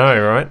 I know,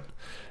 right?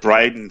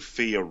 Braden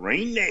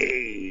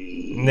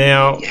Fiorini.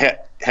 Now...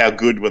 How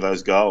good were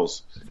those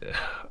goals?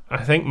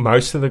 I think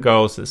most of the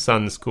goals that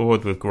Suns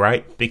scored were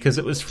great because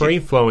it was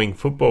free-flowing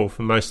football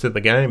for most of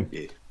the game.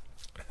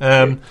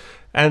 Yeah.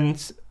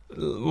 And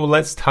well,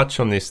 let's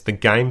touch on this. The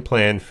game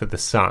plan for the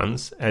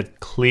Suns had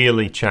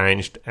clearly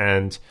changed,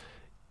 and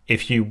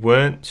if you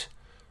weren't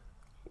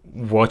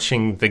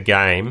watching the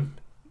game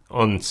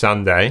on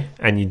Sunday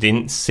and you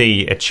didn't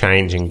see a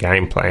change in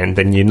game plan,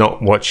 then you're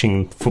not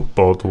watching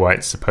football the way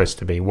it's supposed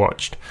to be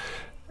watched.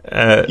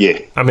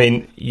 I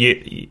mean,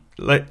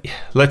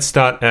 let's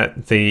start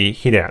at the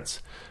hitouts.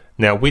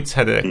 Now, Witts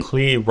had a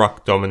clear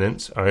ruck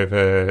dominance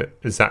over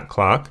Zach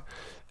Clark,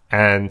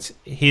 and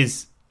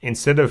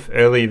instead of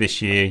earlier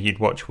this year, you'd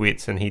watch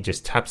Witts and he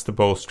just taps the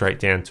ball straight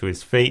down to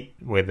his feet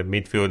where the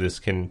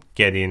midfielders can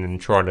get in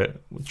and try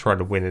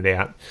to win it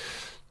out.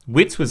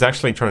 Witts was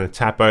actually trying to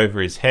tap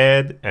over his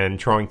head and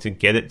trying to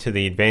get it to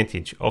the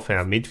advantage of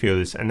our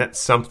midfielders, and that's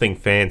something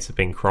fans have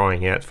been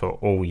crying out for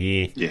all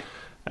year.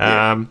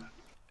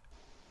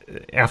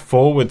 Our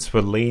forwards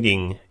were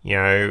leading,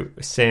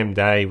 Sam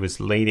Day was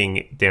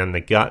leading down the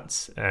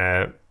guts,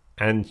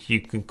 and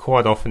you can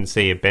quite often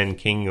see a Ben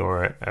King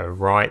or a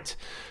Wright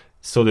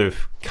sort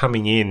of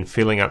coming in,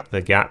 filling up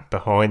the gap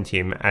behind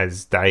him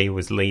as Day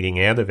was leading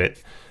out of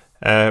it,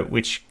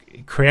 which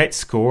creates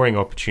scoring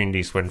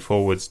opportunities when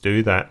forwards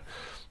do that.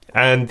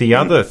 And the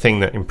other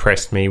thing that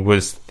impressed me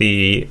was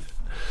the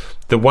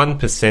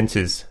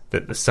 1%ers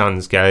that the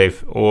Suns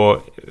gave,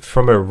 or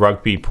from a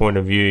rugby point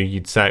of view,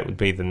 you'd say it would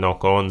be the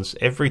knock-ons.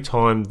 Every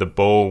time the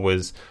ball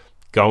was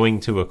going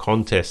to a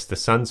contest, the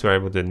Suns were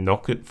able to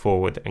knock it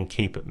forward and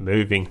keep it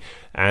moving.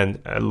 And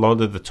a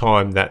lot of the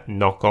time, that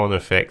knock-on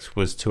effect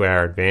was to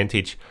our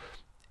advantage.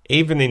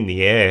 Even in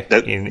the air,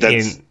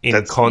 that's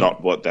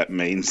not what that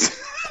means.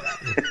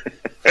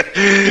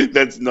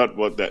 That's not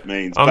what that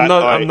means. I'm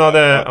not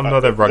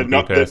a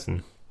rugby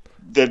person.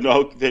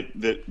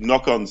 The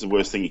knock-on's the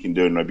worst thing you can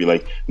do in rugby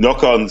league.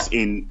 Knock-ons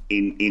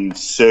in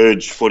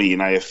surge footy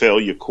and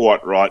AFL, you're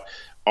quite right.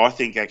 I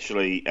think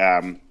actually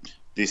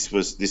this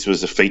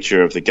was a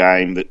feature of the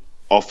game that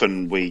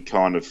often we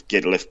kind of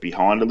get left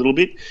behind a little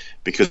bit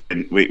because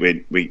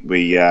we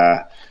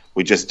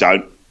just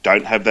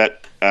don't have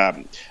that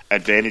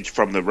advantage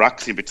from the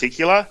rucks in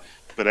particular.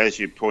 But as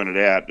you pointed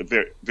out, a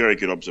very, very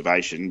good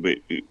observation.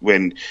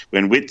 When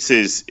Witts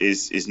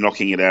is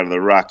knocking it out of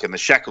the ruck and the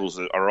shackles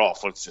are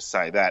off, let's just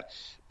say that,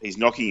 he's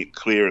knocking it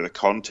clear of the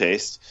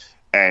contest,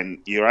 and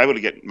you're able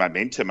to get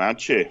momentum,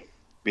 aren't you?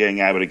 Being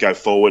able to go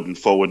forward and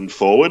forward and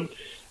forward,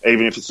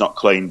 even if it's not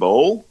clean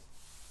ball.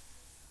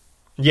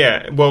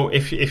 Yeah, well,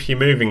 if you're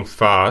moving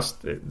fast,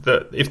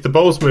 if the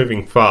ball's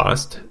moving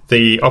fast,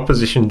 the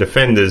opposition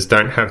defenders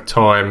don't have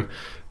time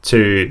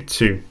to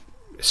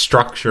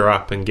structure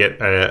up and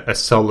get a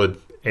solid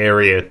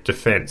area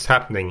defence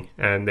happening,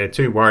 and they're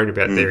too worried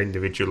about their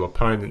individual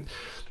opponent.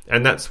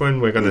 And that's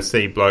when we're going to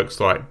see blokes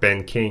like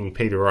Ben King,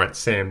 Peter Wright,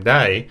 Sam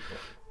Day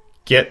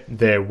get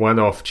their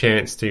one-off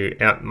chance to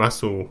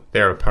outmuscle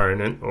their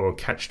opponent or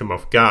catch them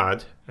off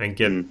guard and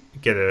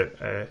get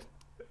a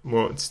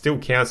well, it still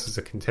counts as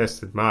a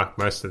contested mark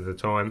most of the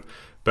time,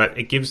 but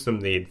it gives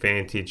them the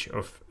advantage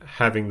of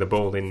having the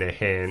ball in their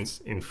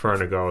hands in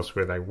front of goals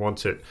where they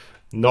want it,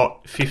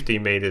 not 50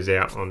 metres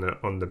out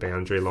on the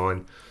boundary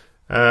line.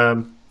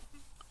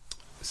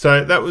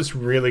 So that was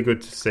really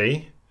good to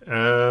see.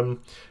 And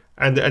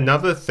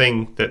another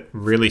thing that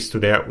really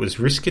stood out was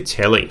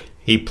Riscatelli.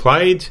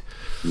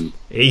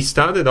 He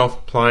started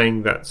off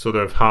playing that sort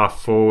of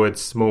half-forward,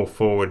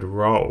 small-forward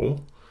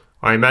role.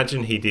 I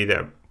imagine he did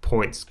at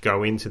points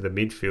go into the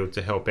midfield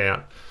to help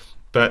out.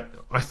 But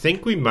I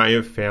think we may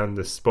have found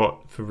the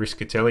spot for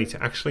Riscatelli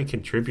to actually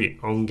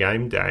contribute on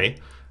game day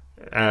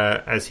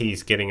as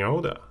he's getting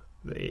older.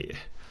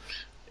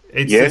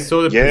 It's the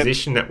sort of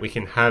position that we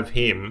can have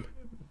him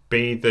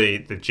be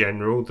the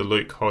general, the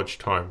Luke Hodge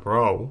type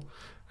role,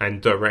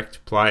 and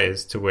direct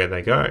players to where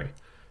they go.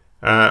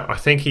 I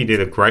think he did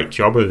a great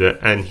job of it,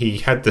 and he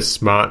had the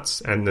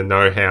smarts and the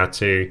know-how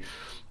to,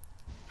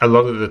 a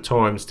lot of the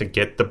times, to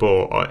get the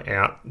ball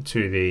out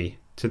to the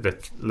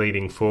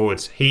leading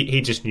forwards. He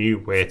just knew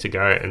where to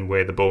go and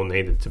where the ball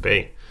needed to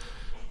be.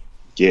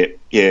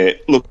 Yeah.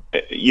 Look,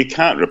 you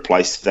can't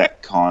replace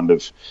that kind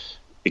of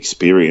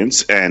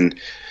experience. And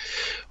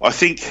I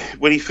think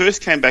when he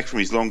first came back from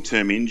his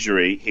long-term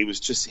injury, he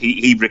was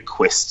he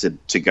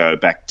requested to go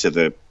back to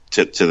the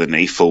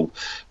NEAFL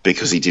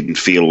because he didn't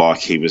feel like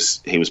he was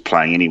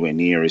playing anywhere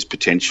near his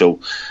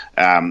potential.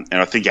 And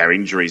I think our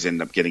injuries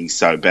ended up getting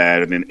so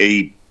bad, and then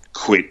he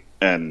quit.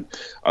 And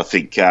I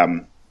think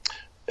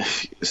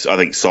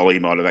Solly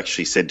might have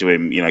actually said to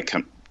him,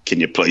 can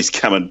you please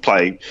come and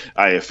play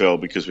AFL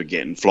because we're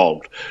getting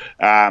flogged.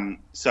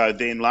 So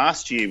then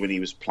last year when he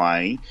was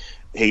playing,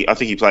 I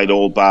think he played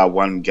all bar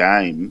one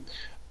game,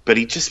 but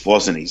he just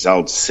wasn't his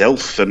old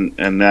self, and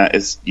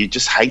you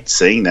just hate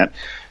seeing that.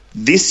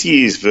 This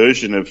year's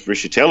version of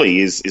Riscatelli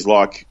is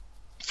like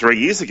 3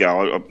 years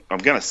ago. I'm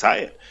going to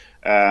say it.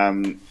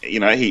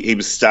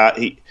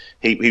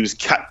 He was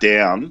cut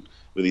down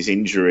with his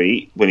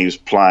injury when he was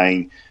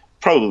playing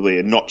probably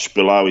a notch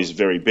below his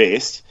very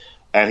best,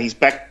 and he's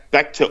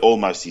back to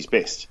almost his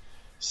best.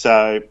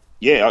 So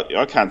yeah,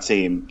 I can't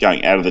see him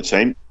going out of the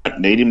team. I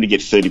don't need him to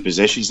get 30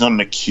 possessions. He's not an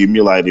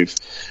accumulative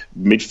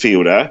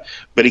midfielder,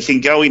 but he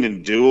can go in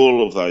and do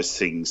all of those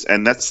things,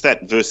 and that's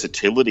that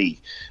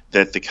versatility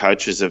that the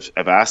coaches have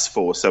asked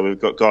for. So we've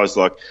got guys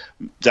like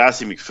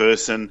Darcy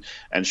McPherson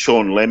and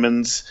Sean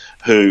Lemons,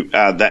 who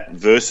are that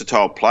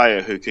versatile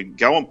player who can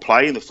go and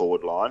play in the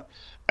forward line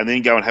and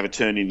then go and have a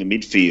turn in the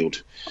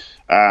midfield.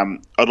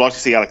 I'd like to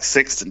see Alex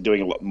Sexton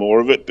doing a lot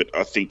more of it, but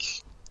I think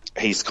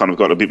he's kind of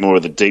got a bit more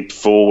of the deep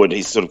forward.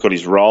 He's sort of got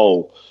his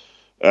role,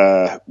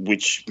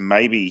 which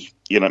maybe,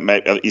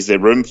 is there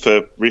room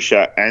for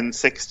Risha and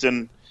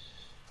Sexton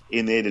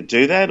in there to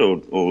do that?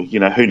 Or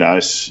who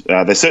knows?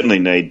 They certainly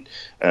need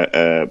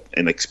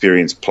an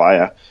experienced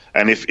player.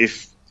 And if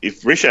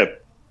Risha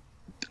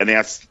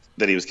announced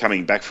that he was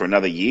coming back for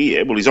another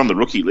year, well, he's on the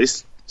rookie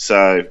list,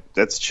 so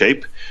that's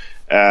cheap.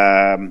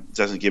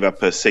 Doesn't give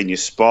up a senior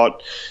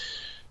spot.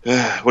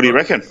 What do you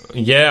reckon?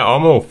 Yeah,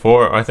 I'm all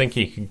for it. I think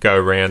he could go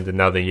around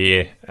another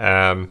year.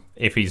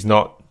 If he's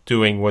not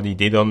doing what he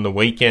did on the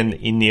weekend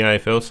in the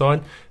AFL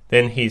side,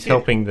 then he's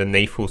helping the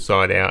NEAFL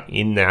side out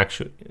in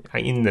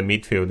the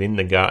midfield, in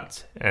the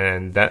guts,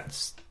 and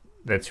that's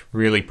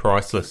really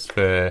priceless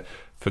for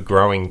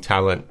growing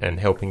talent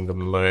and helping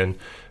them learn.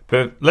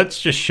 But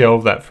let's just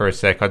shelve that for a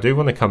sec. I do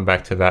want to come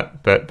back to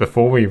that, but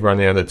before we run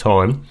out of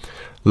time,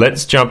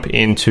 let's jump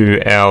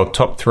into our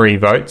top 3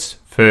 votes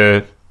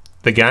for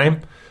the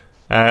game.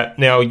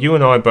 Now, you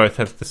and I both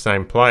have the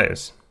same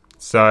players.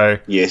 So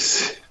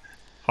Yes.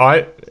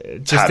 I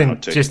hard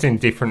not to. just in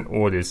different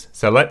orders.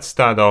 So let's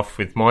start off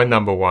with my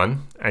number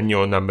 1 and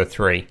your number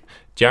 3,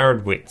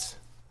 Jared Witts.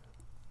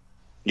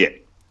 Yeah.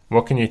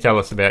 What can you tell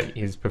us about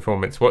his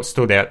performance? What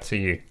stood out to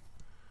you?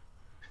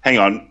 Hang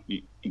on.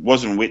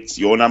 Wasn't Witts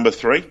your number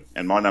 3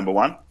 and my number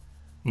 1?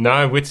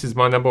 No, Witts is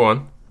my number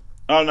 1.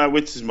 Oh, no,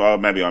 Witts is my...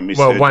 Maybe I missed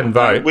Well, one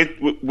vote.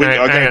 Hang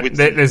on,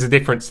 There's a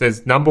difference.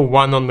 There's number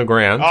 1 on the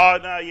ground. Oh,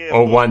 no, yeah.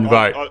 Or one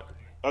vote.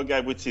 I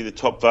gave Wittsy the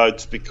top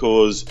votes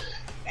because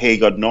he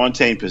got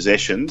 19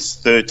 possessions,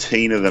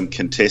 13 of them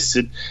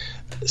contested,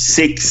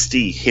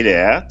 60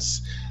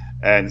 hit-outs,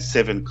 and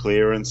 7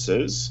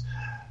 clearances.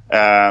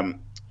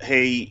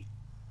 He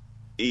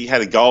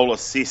had a goal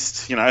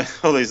assist,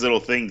 all these little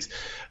things.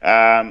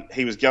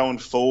 He was going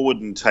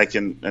forward and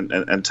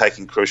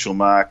taking crucial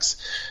marks.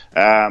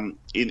 In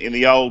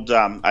the old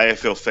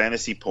AFL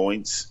fantasy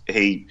points,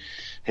 he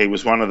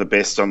was one of the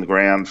best on the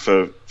ground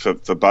for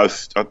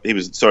both. He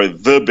was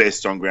the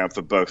best on ground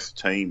for both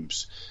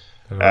teams.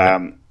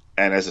 Right.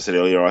 And as I said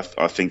earlier,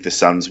 I think the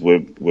Suns were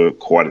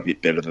quite a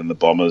bit better than the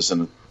Bombers,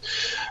 and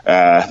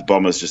the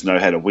Bombers just know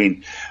how to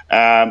win.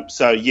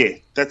 So yeah,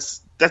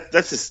 that's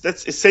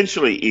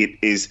essentially it.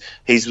 Is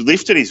he's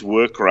lifted his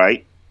work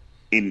rate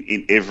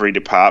in every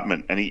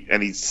department, and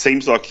he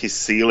seems like his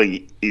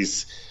ceiling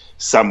is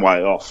some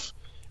way off.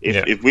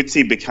 If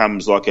Witsy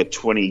becomes like a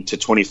 20 to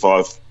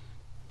 25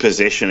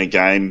 possession a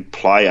game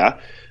player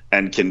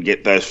and can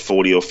get those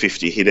 40 or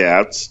 50 hit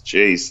outs,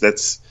 geez,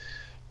 that's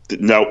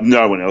no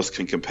one else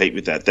can compete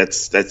with that.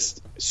 That's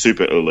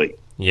super elite.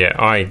 Yeah,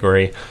 I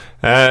agree.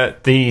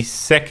 The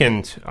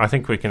second, I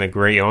think we can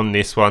agree on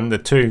this one, the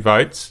 2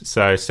 votes,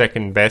 so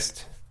second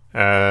best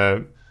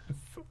for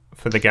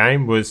the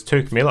game was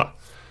Tuke Miller.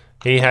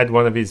 He had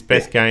one of his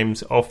best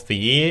games of the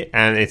year,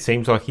 and it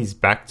seems like he's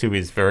back to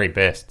his very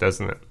best,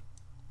 doesn't it?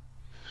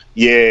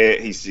 Yeah,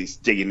 he's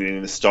digging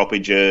in the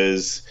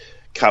stoppages,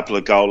 couple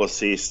of goal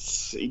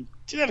assists. He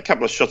did have a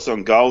couple of shots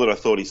on goal that I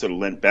thought he sort of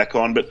leant back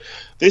on, but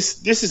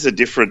this is a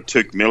different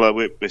Tuke Miller.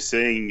 We're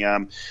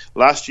seeing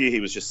last year he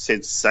was just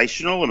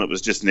sensational, and it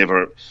was just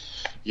never,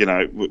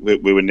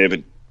 we were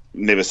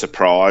never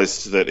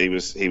surprised that he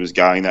was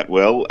going that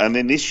well. And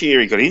then this year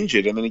he got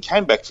injured, and then he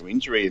came back from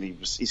injury, and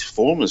his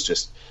form was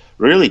just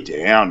really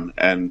down,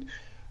 and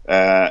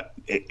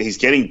he's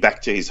getting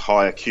back to his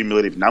higher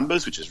cumulative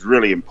numbers, which is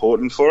really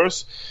important for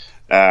us.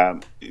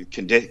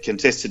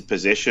 Contested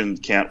possession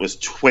count was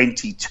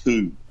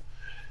 22,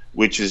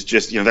 which is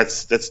just,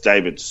 that's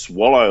David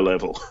Swallow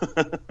level.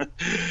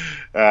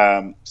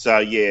 So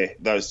yeah,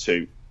 those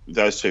two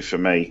for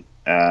me,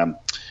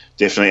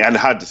 definitely, and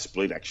hard to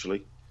split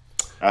actually.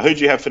 Who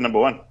do you have for number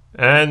 1?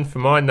 And for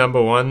my number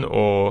 1,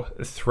 or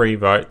 3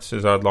 votes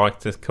as I'd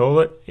like to call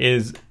it,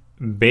 is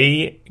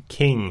B.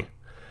 King.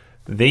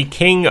 The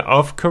King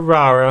of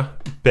Carrara,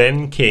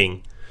 Ben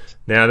King.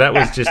 Now, that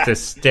was just a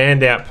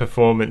standout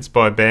performance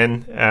by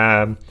Ben.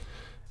 I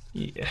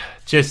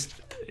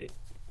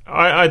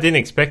didn't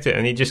expect it,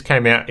 and he just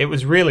came out. It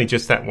was really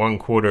just that one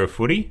quarter of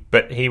footy,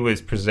 but he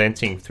was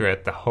presenting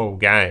throughout the whole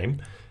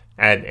game,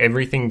 and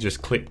everything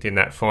just clicked in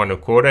that final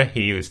quarter.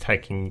 He was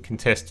taking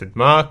contested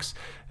marks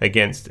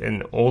against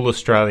an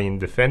all-Australian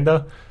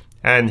defender,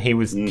 and he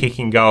was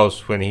kicking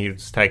goals when he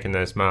was taking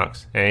those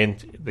marks. And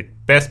the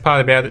best part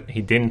about it, he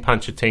didn't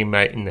punch a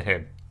teammate in the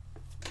head.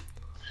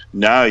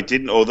 No, he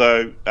didn't.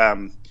 Although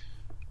I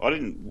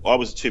didn't. I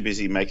was too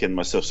busy making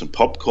myself some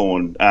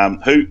popcorn.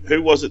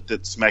 Who was it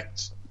that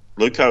smacked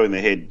Luco in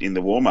the head in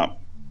the warm up?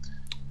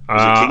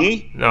 Was it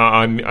Kingy? No,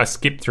 I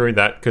skipped through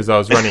that because I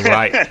was running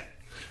late.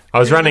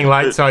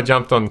 So I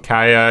jumped on KO,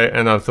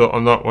 and I thought,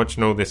 I'm not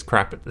watching all this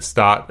crap at the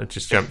start. I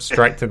just jumped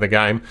straight to the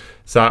game.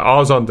 So I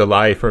was on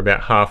delay for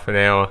about half an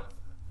hour.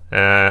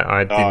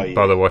 I didn't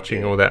bother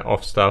watching all that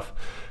off stuff.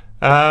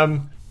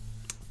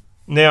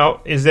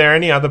 Now, is there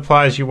any other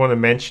players you want to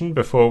mention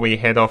before we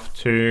head off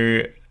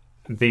to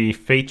the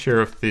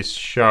feature of this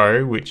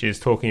show, which is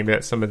talking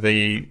about some of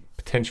the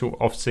potential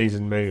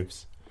off-season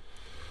moves?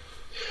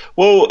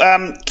 Well,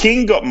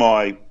 King got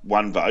my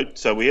 1 vote,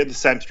 so we had the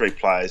same 3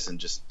 players in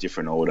just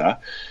different order.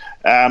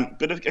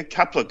 But a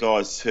couple of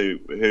guys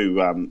who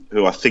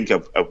I think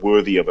are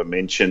worthy of a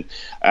mention.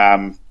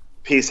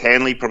 Pierce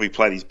Hanley probably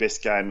played his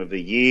best game of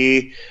the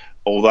year,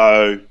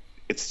 although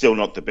it's still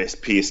not the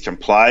best Pierce can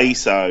play.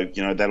 So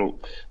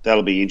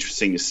that'll be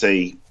interesting to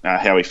see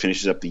how he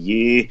finishes up the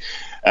year.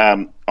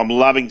 I'm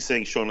loving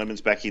seeing Sean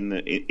Lemons back in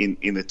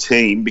the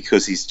team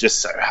because he's just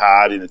so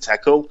hard in the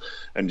tackle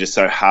and just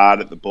so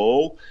hard at the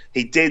ball.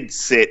 He dead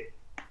set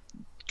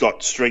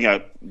got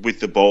Stringer with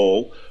the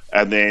ball,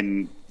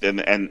 and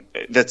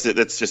that's it.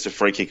 That's just a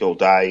free kick all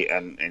day.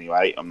 And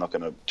anyway, I'm not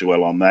going to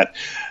dwell on that.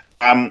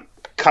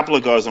 Couple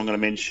of guys I'm going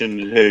to mention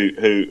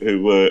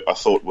who I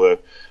thought were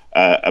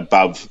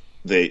above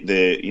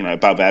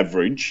above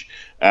average.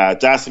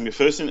 Darcy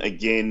McPherson,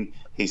 again,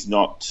 he's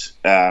not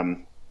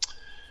getting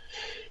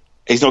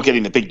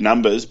the big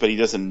numbers, but he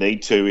doesn't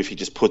need to if he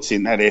just puts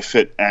in that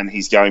effort, and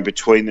he's going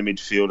between the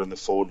midfield and the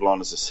forward line,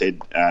 as I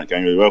said,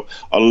 going really well.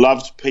 I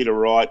loved Peter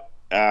Wright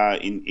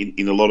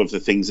in a lot of the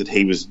things that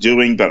he was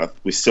doing, but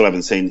we still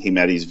haven't seen him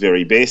at his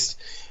very best.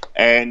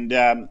 And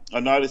I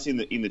noticed in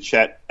the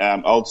chat,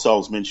 Old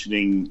Soul's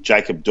mentioning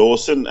Jacob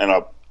Dawson,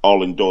 and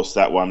I'll endorse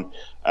that one.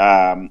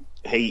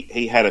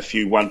 He had a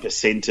few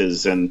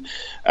 1%ers and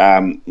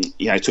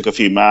took a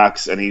few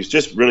marks, and he was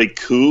just really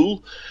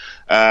cool.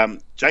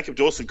 Jacob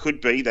Dawson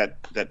could be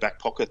that back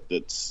pocket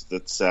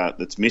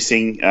that's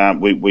missing.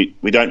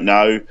 We don't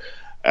know.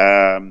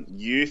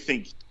 You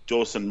think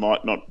Dawson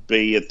might not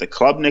be at the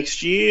club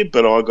next year,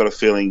 but I got a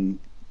feeling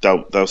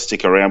they'll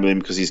stick around with him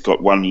because he's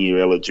got 1 year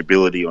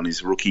eligibility on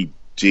his rookie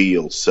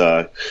deal.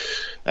 So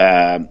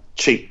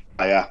cheap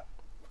player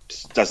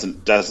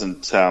doesn't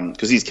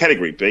because he's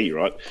category B,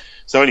 right?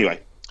 So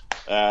anyway,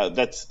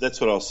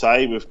 that's what I'll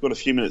say. We've got a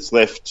few minutes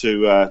left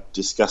to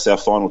discuss our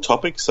final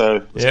topic,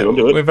 so let's get on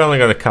to it. We've only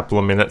got a couple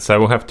of minutes, so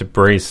we'll have to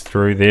breeze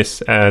through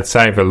this.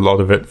 Save a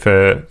lot of it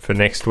for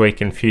next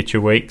week and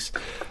future weeks.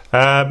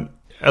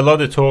 A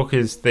lot of talk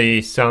is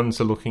the Suns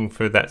are looking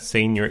for that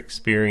senior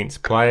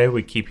experienced player.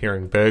 We keep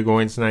hearing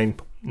Burgoyne's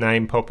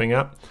name popping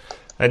up.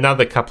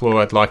 Another couple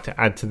I'd like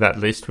to add to that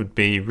list would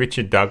be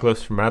Richard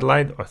Douglas from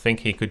Adelaide. I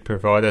think he could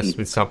provide us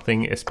with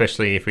something,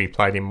 especially if we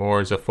played him more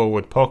as a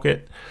forward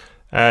pocket.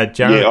 I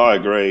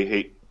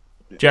agree.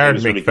 Jared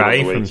he was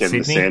McVeigh really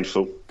from Sydney.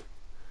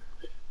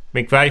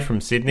 McVeigh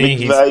from Sydney.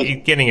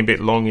 He's getting a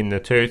bit long in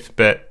the tooth,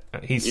 but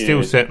he's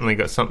still certainly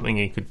got something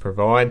he could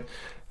provide.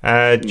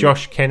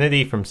 Josh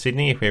Kennedy from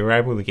Sydney, if we were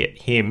able to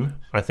get him,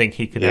 I think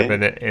he could have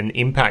an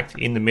impact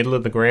in the middle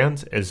of the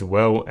grounds as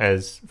well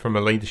as from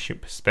a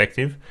leadership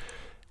perspective.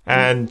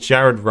 And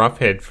Jared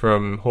Roughhead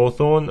from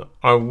Hawthorn,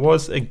 I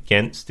was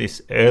against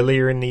this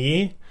earlier in the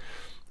year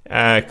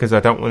because I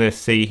don't want to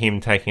see him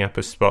taking up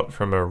a spot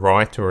from a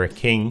Wright or a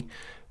King,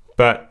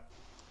 but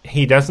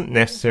he doesn't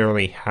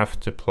necessarily have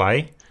to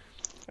play.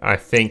 I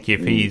think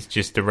if he's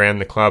just around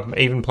the club,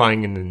 even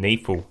playing in the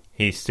NEFL,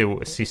 he's still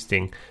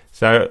assisting.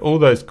 So all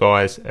those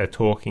guys are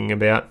talking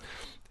about.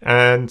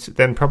 And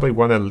then probably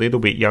one a little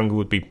bit younger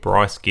would be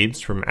Bryce Gibbs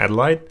from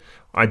Adelaide.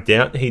 I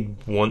doubt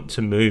he'd want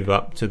to move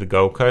up to the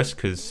Gold Coast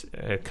because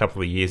a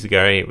couple of years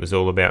ago it was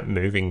all about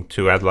moving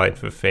to Adelaide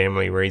for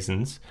family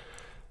reasons.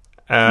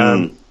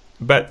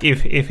 But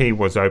if he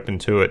was open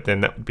to it,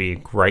 then that would be a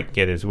great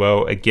get as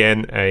well.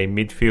 Again, a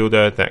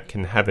midfielder that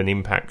can have an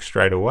impact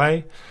straight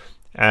away,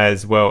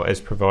 as well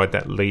as provide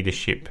that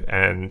leadership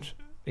and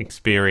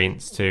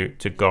experience to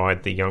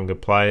guide the younger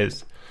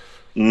players.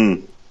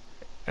 I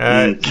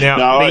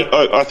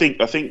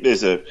think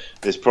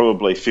there's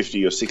probably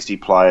 50 or 60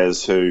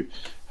 players who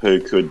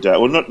could they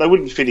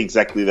wouldn't fit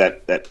exactly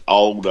that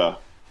older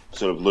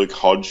sort of Luke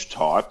Hodge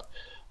type,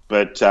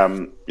 but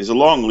there's a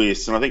long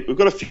list, and I think we've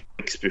got a few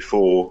weeks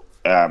before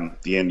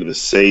the end of the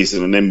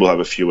season, and then we'll have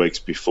a few weeks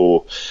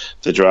before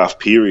the draft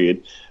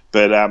period.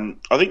 But I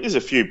think there's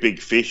a few big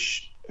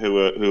fish who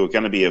are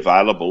going to be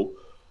available.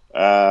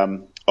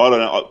 I don't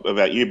know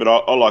about you, but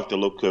I like the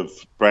look of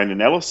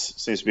Brandon Ellis.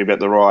 Seems to be about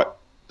the right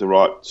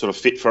sort of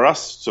fit for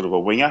us, sort of a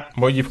winger.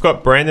 Well, you've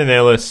got Brandon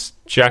Ellis,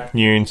 Jack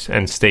Nunes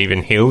and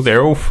Stephen Hill.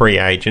 They're all free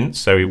agents,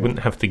 so we wouldn't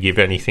have to give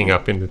anything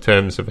up in the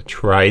terms of a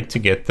trade to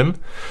get them.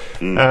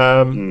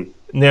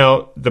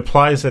 Now, the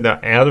players that are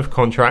out of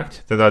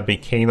contract that I'd be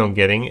keen on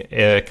getting,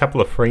 a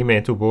couple of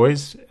Fremantle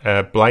boys,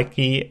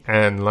 Blakey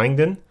and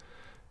Langdon.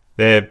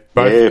 They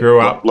both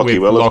grew up with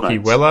Lockie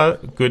Weller,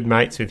 good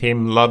mates with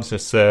him, loves the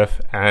surf,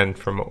 and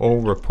from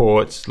all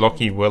reports,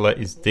 Lockie Weller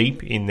is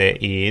deep in their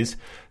ears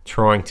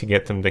trying to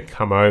get them to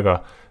come over.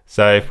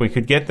 So if we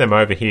could get them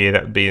over here,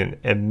 that would be an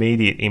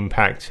immediate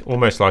impact,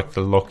 almost like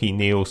the Lockie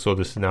Neal sort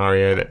of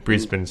scenario that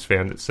Brisbane's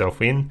found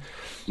itself in.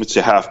 It's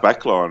a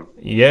half-back line.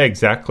 Yeah,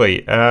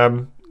 exactly.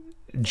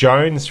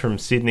 Jones from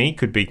Sydney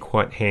could be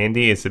quite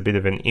handy as a bit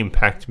of an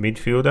impact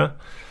midfielder.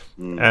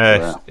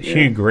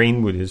 Hugh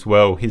Greenwood as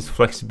well, his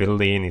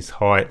flexibility and his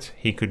height,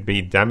 he could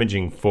be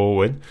damaging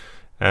forward,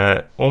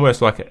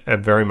 almost like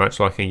very much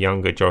like a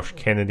younger Josh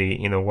Kennedy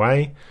in a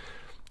way.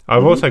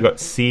 I've also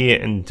got Sire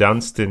and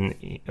Dunstan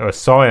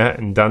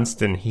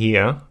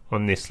here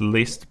on this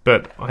list,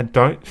 but I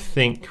don't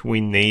think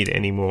we need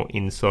any more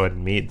inside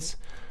mids.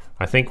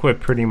 I think we're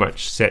pretty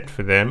much set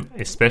for them,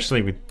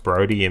 especially with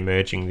Brodie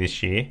emerging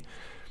this year.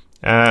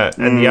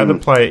 And the other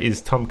player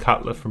is Tom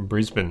Cutler from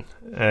Brisbane,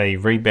 a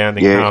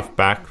rebounding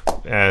half-back,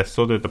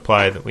 sort of the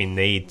player that we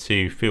need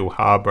to fill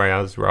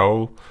Harbrow's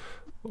role.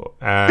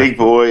 Big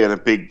boy and a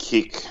big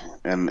kick,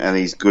 and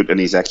he's good and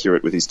he's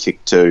accurate with his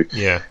kick too.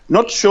 Yeah.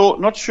 Not sure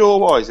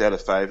why he's out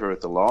of favour at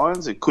the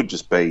Lions. It could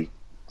just be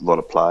a lot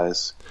of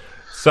players.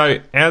 So,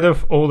 out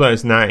of all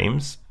those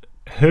names,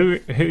 who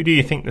do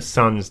you think the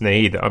Suns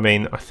need? I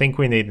mean, I think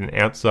we need an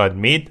outside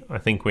mid. I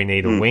think we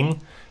need a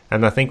wing,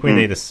 and I think we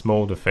need a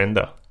small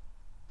defender.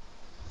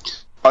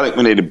 I think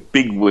we need a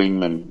big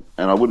wingman,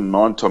 and I wouldn't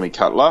mind Tommy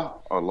Cutler.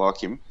 I like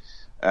him.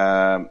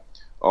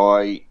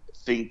 I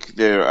think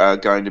there are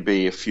going to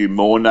be a few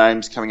more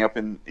names coming up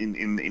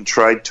in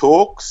trade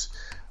talks.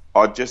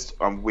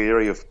 I'm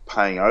wary of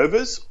paying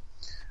overs.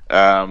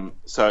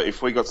 So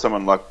if we got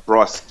someone like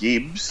Bryce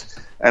Gibbs,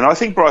 and I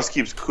think Bryce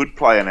Gibbs could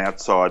play an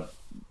outside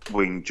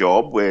wing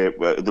job, where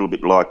a little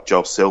bit like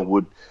Joel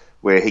Selwood,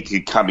 where he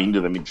could come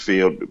into the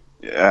midfield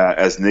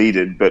as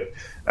needed. But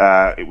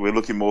we're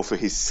looking more for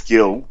his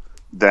skill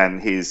than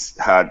his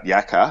hard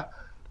yakka.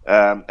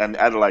 And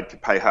Adelaide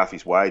could pay half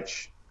his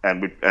wage,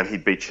 and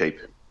he'd be cheap.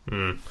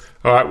 All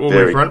right. Well,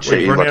 we've run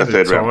out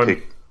of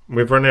time.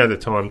 We've run out of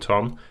time,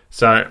 Tom.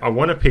 So I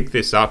want to pick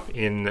this up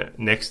in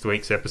next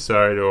week's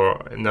episode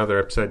or another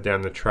episode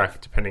down the track,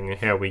 depending on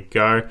how we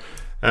go.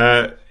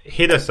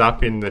 Hit us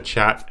up in the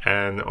chat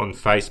and on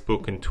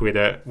Facebook and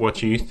Twitter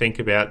what you think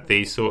about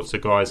these sorts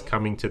of guys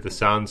coming to the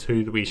Suns,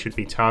 who we should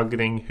be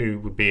targeting, who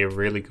would be a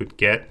really good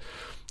get.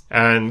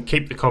 And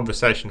keep the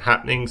conversation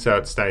happening so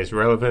it stays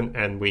relevant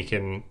and we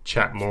can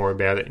chat more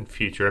about it in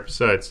future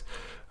episodes.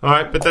 All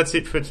right, but that's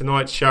it for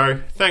tonight's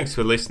show. Thanks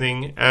for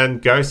listening,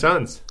 and go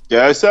Suns.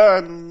 Go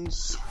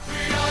Suns. We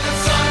are the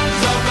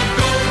sons of the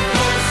Gold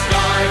Coast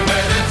sky,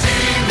 where the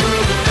team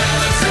will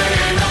never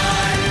say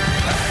die.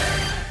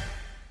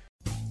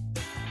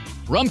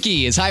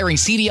 Rumpke is hiring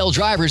CDL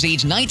drivers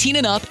age 19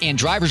 and up, and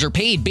drivers are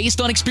paid based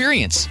on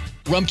experience.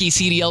 Rumpke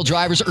CDL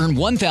drivers earn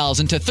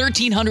 $1,000 to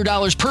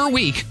 $1,300 per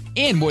week,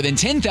 and more than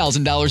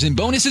 $10,000 in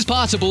bonuses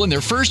possible in their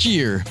first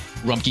year.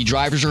 Rumpke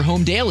drivers are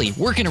home daily,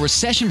 work in a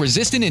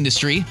recession-resistant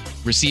industry,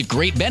 receive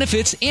great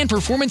benefits and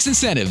performance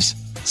incentives.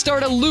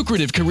 Start a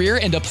lucrative career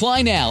and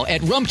apply now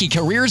at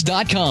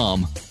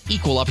rumpkecareers.com.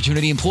 Equal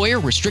opportunity employer.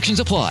 Restrictions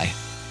apply.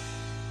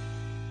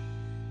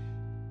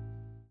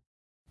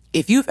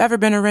 If you've ever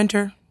been a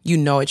renter, you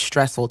know it's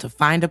stressful to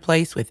find a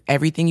place with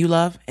everything you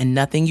love and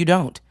nothing you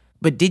don't.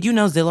 But did you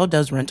know Zillow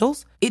does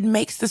rentals? It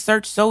makes the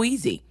search so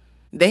easy.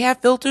 They have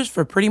filters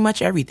for pretty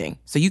much everything,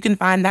 so you can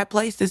find that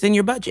place that's in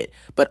your budget,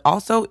 but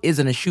also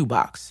isn't a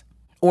shoebox.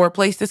 Or a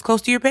place that's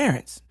close to your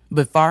parents,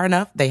 but far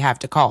enough they have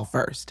to call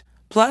first.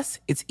 Plus,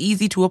 it's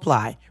easy to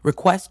apply,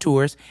 request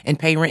tours, and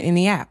pay rent in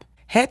the app.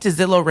 Head to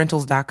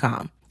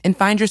ZillowRentals.com and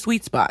find your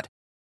sweet spot.